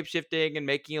on shapeshifting and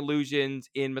making illusions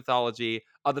in mythology.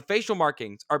 The facial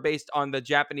markings are based on the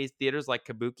Japanese theaters like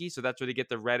kabuki, so that's where they get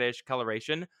the reddish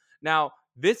coloration. Now,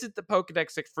 this is the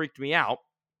Pokedex that freaked me out.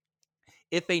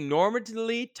 If a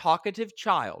normatively talkative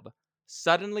child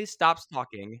suddenly stops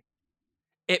talking,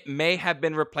 it may have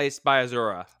been replaced by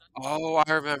Azura. Oh,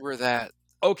 I remember that.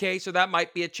 Okay, so that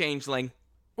might be a changeling.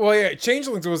 Well, yeah,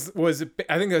 Changelings was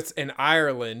I think that's in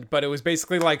Ireland, but it was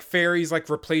basically like fairies like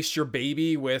replaced your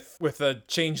baby with a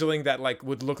changeling that like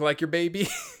would look like your baby,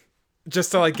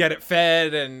 just to like get it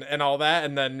fed and all that,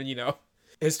 and then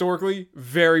historically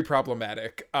very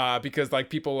problematic, because like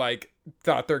people like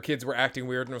thought their kids were acting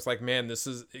weird and was like, man, this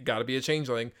is got to be a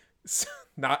changeling,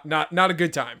 not a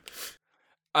good time.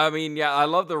 I mean, yeah, I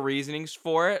love the reasonings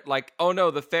for it. Like, oh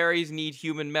no, the fairies need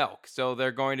human milk, so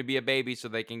they're going to be a baby so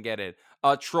they can get it.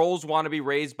 Trolls want to be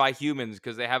raised by humans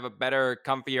because they have a better,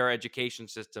 comfier education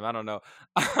system. I don't know.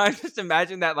 I just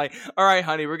imagine that, like, all right,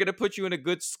 honey, we're gonna put you in a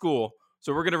good school,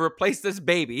 so we're gonna replace this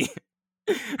baby.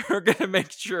 We're gonna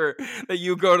make sure that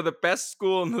you go to the best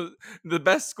school and the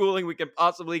best schooling we can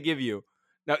possibly give you.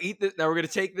 Now eat this. Now we're gonna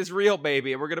take this real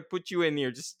baby and we're gonna put you in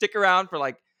here. Just stick around for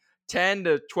like 10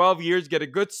 to 12 years, get a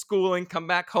good schooling, come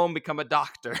back home, become a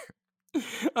doctor.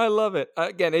 I love it.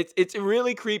 Again, it's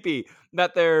really creepy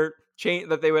that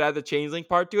that they would add the changeling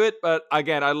part to it. But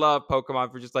again, I love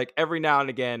Pokemon for just like every now and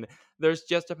again, there's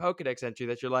just a Pokedex entry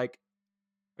that you're like,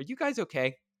 are you guys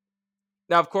okay?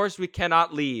 Now, of course, we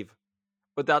cannot leave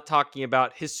without talking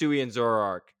about Hisuian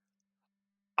Zoroark.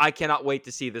 I cannot wait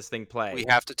to see this thing play. We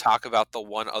have to talk about the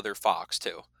one other fox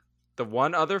too. The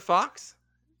one other fox?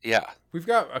 Yeah. We've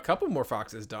got a couple more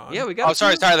foxes, Don. Yeah, we got. Oh,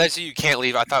 sorry. That's you can't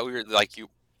leave. I thought we were like you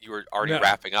were already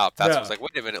wrapping up. That's what I was like,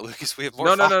 wait a minute, Lucas, we have more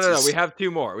foxes. No. We have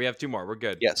two more. We're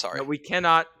good. Yeah, sorry. No, we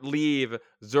cannot leave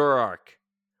Zoroark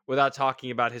without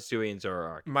talking about Hisuian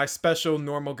Zoroark. My special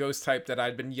normal ghost type that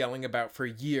I'd been yelling about for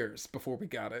years before we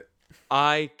got it.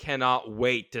 I cannot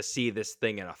wait to see this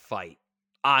thing in a fight.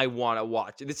 I want to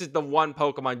watch it. This is the one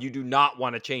Pokemon you do not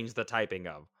want to change the typing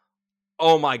of.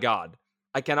 Oh my god.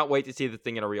 I cannot wait to see this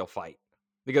thing in a real fight.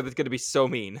 Because it's going to be so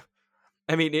mean.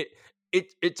 I mean,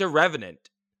 it's a Revenant.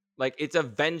 Like, it's a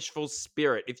vengeful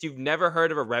spirit. If you've never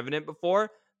heard of a Revenant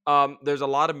before, there's a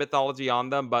lot of mythology on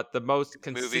them, but the most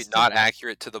consistent... Movie not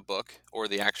accurate to the book or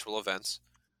the actual events.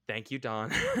 Thank you,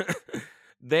 Don.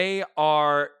 They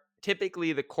are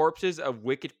typically the corpses of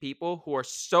wicked people who are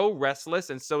so restless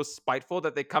and so spiteful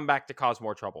that they come back to cause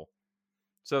more trouble.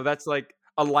 So that's like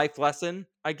a life lesson,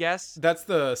 I guess. That's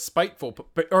the spiteful,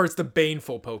 or it's the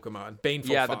baneful Pokemon.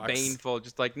 Baneful Yeah, fox. the baneful.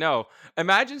 Just like, no.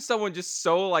 Imagine someone just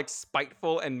so like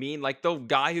spiteful and mean, like the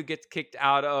guy who gets kicked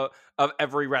out of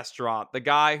every restaurant, the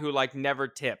guy who like never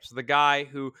tips, the guy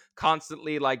who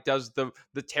constantly like does the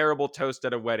terrible toast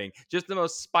at a wedding. Just the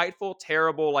most spiteful,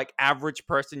 terrible, like average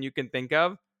person you can think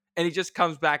of. And he just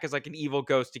comes back as like an evil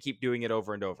ghost to keep doing it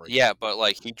over and over again. Yeah, but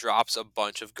like he drops a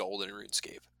bunch of gold in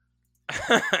RuneScape.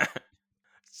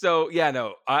 So yeah,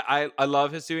 no, I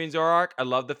love Hisuian Zoroark. I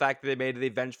love the fact that they made it a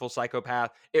vengeful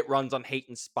psychopath. It runs on hate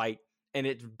and spite, and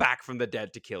it's back from the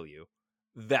dead to kill you.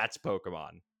 That's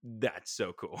Pokemon. That's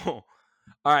so cool.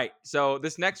 All right, so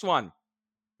this next one,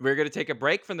 we're gonna take a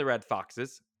break from the Red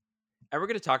Foxes, and we're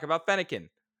gonna talk about Fennekin,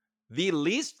 the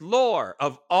least lore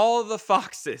of all the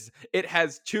foxes. It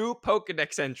has 2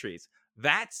 Pokedex entries.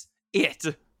 That's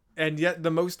it. And yet the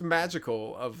most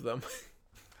magical of them.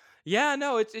 Yeah,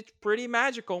 no, it's pretty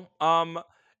magical.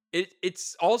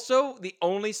 It's also the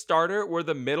only starter where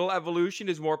the middle evolution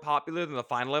is more popular than the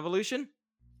final evolution.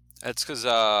 That's because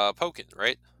Pokken,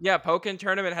 right? Yeah, Pokken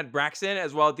Tournament had Braxton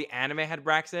as well. The anime had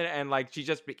Braxton, and like she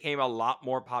just became a lot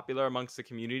more popular amongst the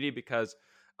community because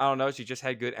I don't know, she just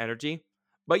had good energy.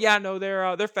 But yeah, no,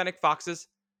 they're Fennec Foxes.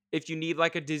 If you need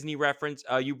like a Disney reference,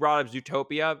 you brought up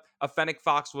Zootopia. A Fennec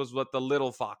Fox was what the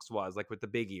little fox was, like with the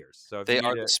big ears. So if They you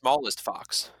are need the smallest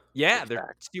fox. Yeah, In they're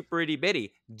fact. super itty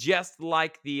bitty, just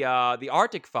like the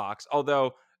Arctic fox.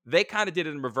 Although they kind of did it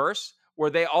in reverse, where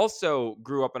they also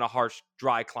grew up in a harsh,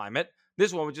 dry climate.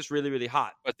 This one was just really, really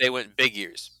hot. But they went big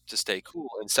ears to stay cool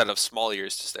instead of small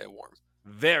ears to stay warm.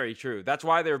 Very true. That's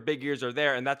why their big ears are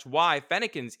there, and that's why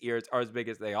Fennekin's ears are as big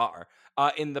as they are.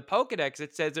 In the Pokedex,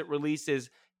 it says it releases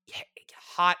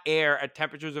hot air at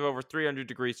temperatures of over 300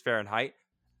 degrees Fahrenheit.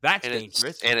 That's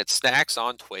dangerous. And it snacks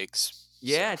on twigs.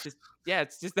 Yeah, so.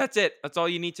 it's just that's it. That's all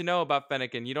you need to know about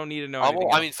Fennekin. You don't need to know Well, anything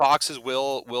I else. mean, foxes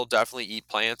will definitely eat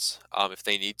plants if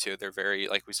they need to. They're very,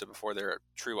 like we said before, they're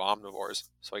true omnivores.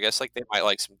 So I guess like they might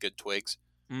like some good twigs.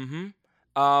 Mm-hmm.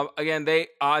 Again,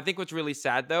 I think what's really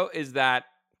sad though is that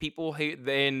people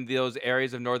in those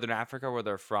areas of northern Africa where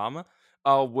they're from,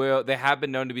 they have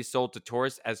been known to be sold to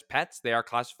tourists as pets. They are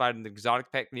classified as an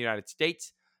exotic pet in the United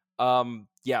States.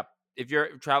 Yeah, if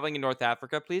you're traveling in North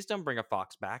Africa, please don't bring a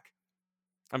fox back.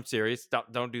 I'm serious.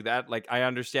 Don't do that. Like, I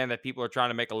understand that people are trying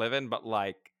to make a living, but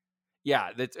like, yeah,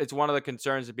 it's one of the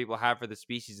concerns that people have for the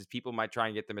species is people might try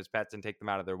and get them as pets and take them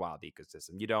out of their wild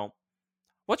ecosystem.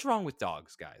 What's wrong with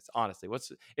dogs, guys? Honestly,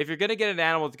 if you're gonna get an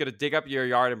animal that's gonna dig up your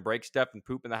yard and break stuff and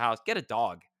poop in the house, get a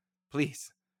dog,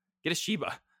 please. Get a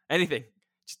Shiba, anything.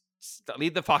 Just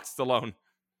leave the foxes alone.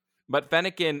 But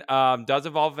Fennekin does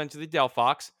evolve eventually to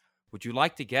Delphox. Would you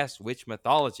like to guess which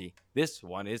mythology this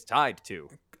one is tied to?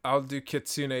 I'll do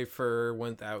Kitsune for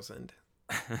 1,000.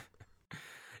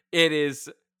 It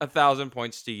is 1,000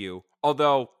 points to you,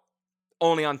 although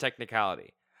only on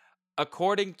technicality.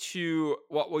 According to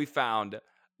what we found,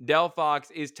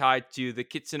 Delphox is tied to the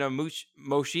Kitsune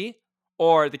Moshi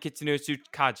or the Kitsune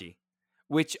Tsukaji,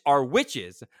 which are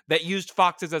witches that used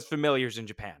foxes as familiars in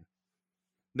Japan.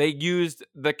 They used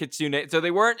the Kitsune, so they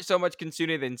weren't so much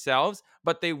Kitsune themselves,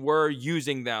 but they were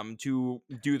using them to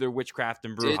do their witchcraft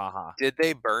and brouhaha. Did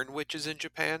they burn witches in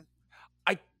Japan?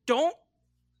 I don't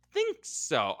think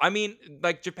so. I mean,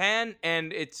 like Japan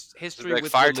and its history Like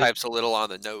with fire type's a little on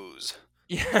the nose.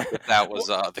 Yeah, If that was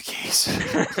the case.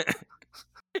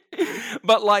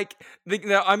 But like,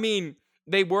 I mean,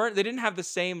 they didn't have the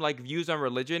same like views on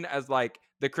religion as like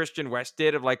the Christian West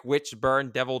did of like witch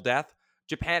burn, devil death.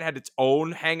 Japan had its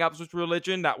own hangups with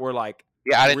religion that were like,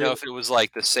 yeah, I didn't know if it was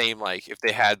like the same, like if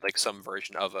they had like some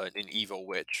version of an evil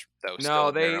witch that was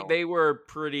no, still they were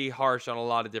pretty harsh on a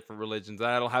lot of different religions.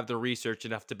 I don't have the research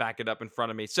enough to back it up in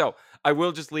front of me, so I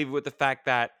will just leave it with the fact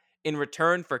that in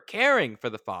return for caring for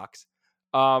the fox,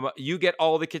 you get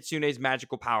all the Kitsune's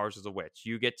magical powers as a witch.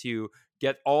 You get to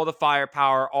get all the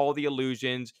firepower, all the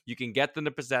illusions. You can get them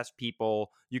to possess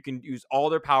people. You can use all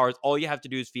their powers. All you have to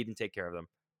do is feed and take care of them.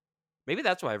 Maybe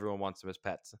that's why everyone wants them as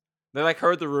pets. They like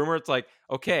heard the rumor. It's like,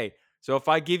 okay, so if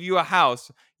I give you a house,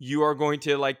 you are going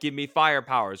to like give me fire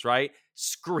powers, right?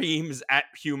 Screams at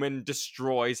human,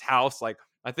 destroys house. Like,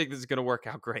 I think this is going to work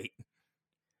out great.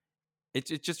 It's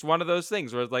just one of those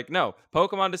things where it's like, no,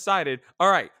 Pokemon decided,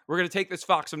 all right, we're going to take this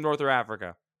fox from North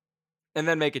Africa and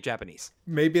then make it Japanese.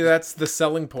 Maybe that's the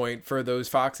selling point for those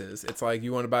foxes. It's like,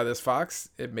 you want to buy this fox?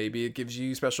 Maybe it gives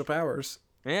you special powers.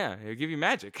 Yeah, it'll give you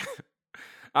magic.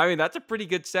 I mean, that's a pretty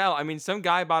good sell. I mean, some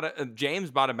guy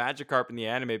James bought a Magikarp in the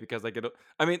anime because like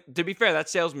I mean, to be fair, that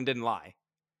salesman didn't lie.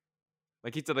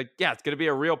 Like he said, like, yeah, it's gonna be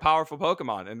a real powerful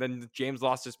Pokemon, and then James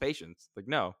lost his patience. Like,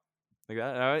 no, like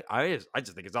I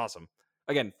just think it's awesome.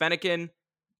 Again, Fennekin,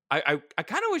 I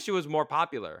kind of wish it was more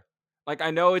popular. Like,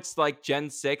 I know it's like Gen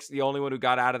 6, the only one who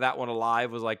got out of that one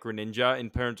alive was like Greninja in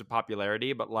terms of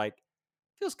popularity, but like,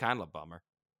 feels kind of a bummer.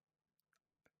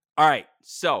 All right,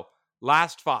 so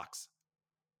last fox.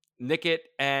 Nickit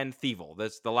and Thievul.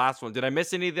 That's the last one. Did I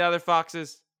miss any of the other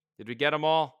foxes? Did we get them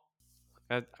all?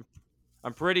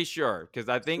 I'm pretty sure because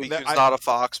I think Suicune's not a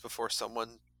fox before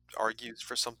someone argues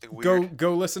for something weird.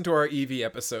 Go listen to our Eevee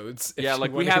episodes. Yeah,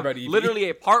 like we have literally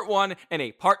a part 1 and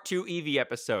a part 2 Eevee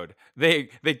episode. They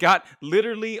got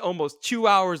literally almost 2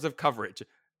 hours of coverage.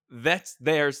 That's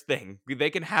theirs thing. They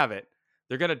can have it.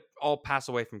 They're gonna all pass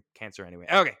away from cancer anyway.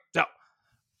 Okay, so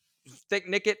take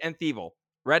Nickit and Thievul.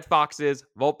 Red foxes,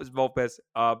 Vulpes.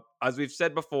 As we've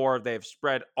said before, they've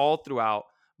spread all throughout,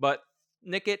 but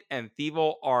Nickit and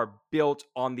Thievul are built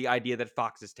on the idea that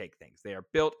foxes take things. They are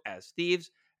built as thieves.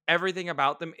 Everything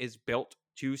about them is built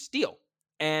to steal.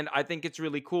 And I think it's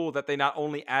really cool that they not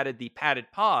only added the padded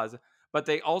paws, but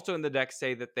they also in the deck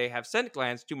say that they have scent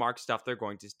glands to mark stuff they're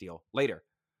going to steal later.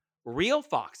 Real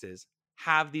foxes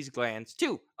have these glands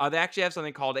too. They actually have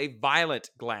something called a violet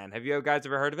gland. Have you guys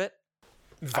ever heard of it?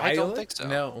 Violet? I don't think so.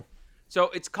 No. So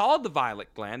it's called the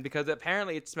violet gland because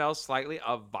apparently it smells slightly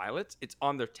of violets. It's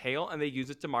on their tail, and they use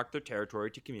it to mark their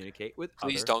territory to communicate with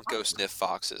Please other don't go foxes. sniff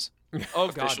foxes. Oh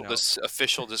God, no.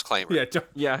 Official disclaimer.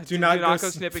 Yeah, Do not go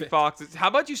sniffing foxes. How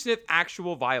about you sniff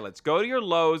actual violets? Go to your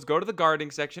Lowe's, go to the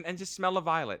gardening section, and just smell a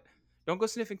violet. Don't go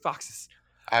sniffing foxes.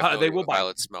 I have no they idea will what bite.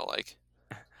 violets smell like.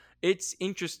 It's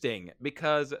interesting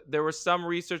because there was some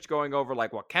research going over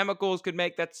like what chemicals could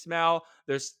make that smell.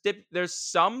 There's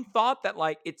some thought that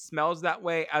like it smells that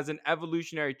way as an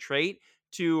evolutionary trait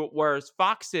to whereas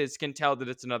foxes can tell that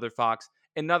it's another fox.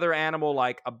 Another animal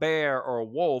like a bear or a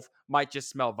wolf might just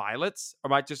smell violets or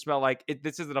might just smell like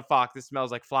this isn't a fox. This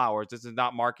smells like flowers. This is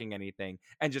not marking anything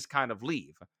and just kind of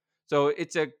leave. So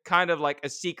it's a kind of like a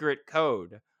secret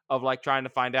code of like trying to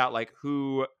find out like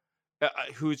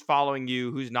who's following you,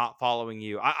 who's not following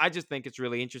you. I just think it's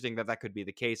really interesting that could be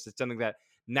the case. It's something that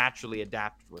naturally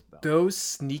adapted with them. Those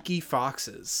sneaky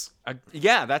foxes.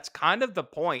 Yeah, that's kind of the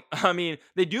point. I mean,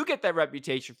 they do get that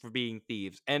reputation for being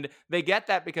thieves, and they get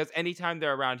that because anytime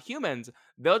they're around humans,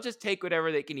 they'll just take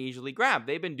whatever they can easily grab.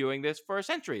 They've been doing this for a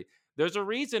century. There's a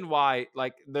reason why,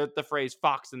 like, the phrase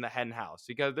fox in the hen house,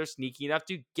 because they're sneaky enough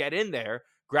to get in there,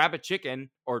 grab a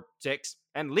chicken or 6,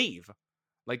 and leave.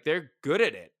 Like, they're good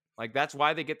at it. Like, that's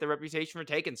why they get the reputation for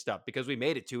taking stuff, because we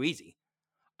made it too easy.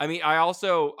 I mean, I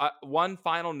also, one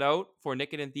final note for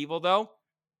Nickit and Thievul, though.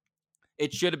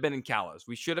 It should have been in Kalos.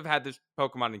 We should have had this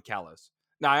Pokemon in Kalos.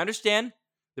 Now, I understand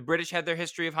the British had their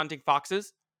history of hunting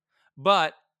foxes,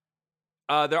 but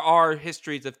there are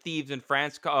histories of thieves in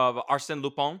France of Arsène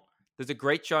Lupin. There's a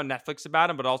great show on Netflix about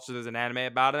him, but also there's an anime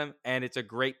about him, and it's a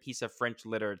great piece of French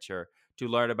literature to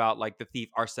learn about, like, the thief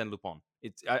Arsène Lupin.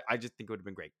 I just think it would have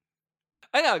been great.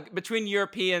 I know between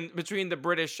the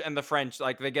British and the French,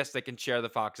 like, I guess they can share the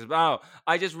foxes. But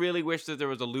I just really wish that there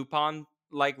was a Lupin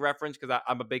like reference, because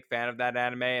I'm a big fan of that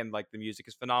anime, and like the music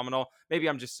is phenomenal. Maybe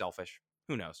I'm just selfish.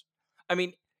 Who knows? I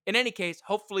mean, in any case,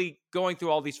 hopefully going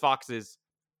through all these foxes,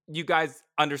 you guys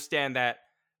understand that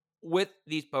with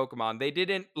these Pokemon,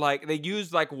 they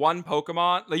used like one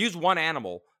Pokemon, they used one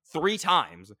animal 3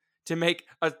 times to make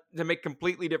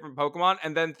completely different Pokemon,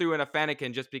 and then threw in a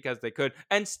Fennekin just because they could,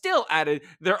 and still added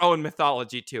their own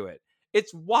mythology to it.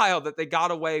 It's wild that they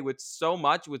got away with so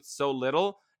much with so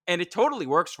little, and it totally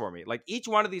works for me. Like, each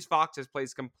one of these foxes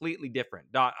plays completely different.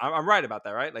 I'm right about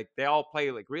that, right? Like, they all play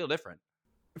like real different.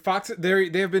 Fox, they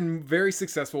have been very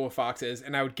successful with foxes,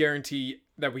 and I would guarantee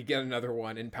that we get another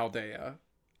one in Paldea.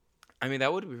 I mean,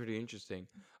 that would be pretty interesting.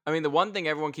 I mean, the one thing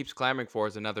everyone keeps clamoring for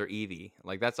is another Eevee.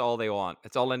 Like, that's all they want.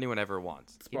 It's all anyone ever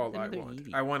wants. That's all I want.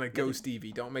 Eevee. I want a ghost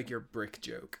Eevee. Don't make your brick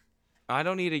joke. I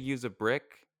don't need to use a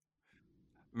brick.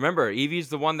 Remember, Eevee's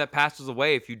the one that passes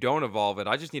away if you don't evolve it.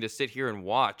 I just need to sit here and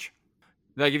watch.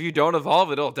 Like, if you don't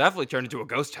evolve it, it'll definitely turn into a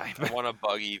ghost type. I want a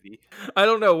bug Eevee. I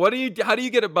don't know. How do you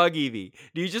get a bug Eevee?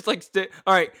 Do you just like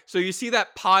all right, so you see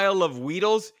that pile of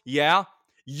Weedles? Yeah.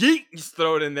 Yeet! Just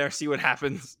throw it in there, see what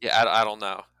happens. Yeah, I don't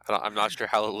know. I'm not sure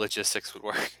how the logistics would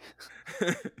work.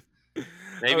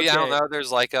 Maybe, okay. I don't know.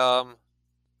 There's like I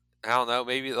don't know.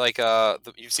 Maybe like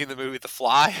you've seen the movie The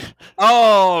Fly?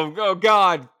 Oh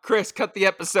God, Chris, cut the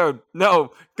episode.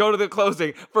 No, go to the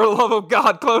closing. For the love of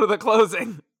God, go to the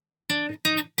closing.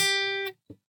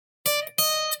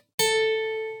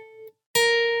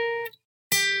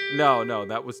 No,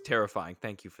 that was terrifying.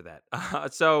 Thank you for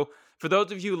that. So, for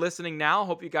those of you listening now, I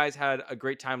hope you guys had a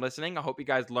great time listening. I hope you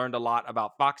guys learned a lot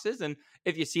about foxes. And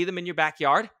if you see them in your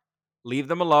backyard, leave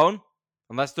them alone,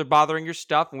 unless they're bothering your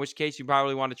stuff, in which case you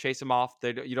probably want to chase them off.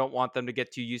 You don't want them to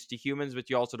get too used to humans, but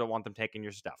you also don't want them taking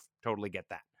your stuff. Totally get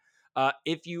that.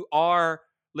 If you are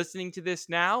listening to this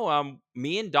now,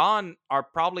 me and Don are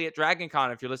probably at Dragon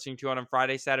Con if you're listening to it on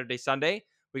Friday, Saturday, Sunday.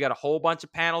 We got a whole bunch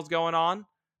of panels going on.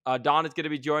 Don is going to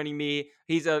be joining me.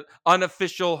 He's an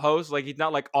unofficial host. Like, he's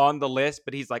not like on the list,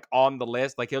 but he's like on the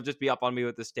list. Like, he'll just be up on me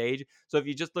with the stage. So if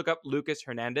you just look up Lucas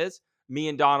Hernandez, me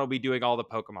and Don will be doing all the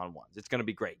Pokemon ones. It's going to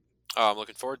be great. Oh, I'm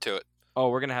looking forward to it. Oh,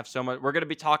 we're going to have so much. We're going to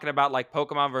be talking about like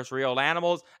Pokemon versus real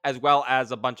animals, as well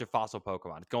as a bunch of fossil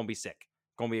Pokemon. It's going to be sick.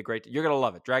 It's going to be a great. You're going to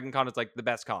love it. Dragon Con is like the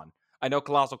best con. I know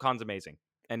Colossal Con's amazing,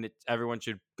 and everyone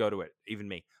should go to it, even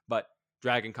me. But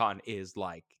Dragon Con is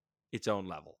like its own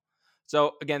level.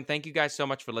 So, again, thank you guys so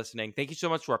much for listening. Thank you so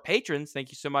much to our patrons. Thank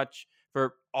you so much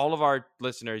for all of our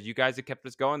listeners. You guys have kept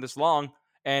us going this long,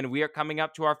 and we are coming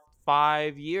up to our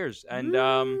 5 years. And,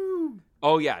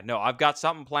 oh, yeah, no, I've got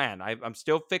something planned. I'm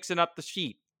still fixing up the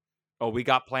sheet. Oh, we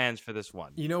got plans for this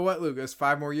one. You know what, Lucas?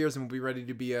 5 more years and we'll be ready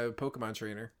to be a Pokemon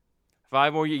trainer.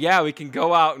 5 more years. Yeah, we can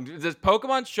go out. Does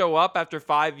Pokemon show up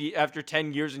after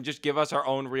 10 years and just give us our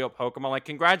own real Pokemon? Like,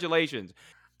 congratulations.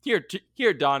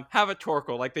 Here, Don, have a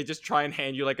Torkoal. Like, they just try and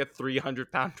hand you like a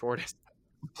 300-pound tortoise.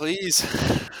 Please.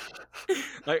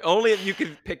 Like, only if you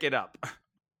can pick it up.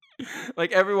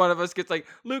 Like, every one of us gets like,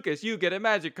 Lucas, you get a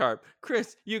Magikarp.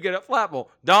 Chris, you get a Flapple.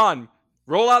 Don,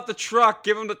 roll out the truck.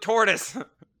 Give him the tortoise.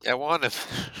 I want him.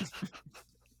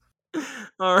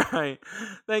 All right.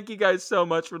 Thank you guys so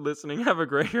much for listening. Have a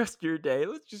great rest of your day.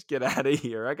 Let's just get out of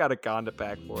here. I got a con to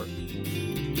pack for.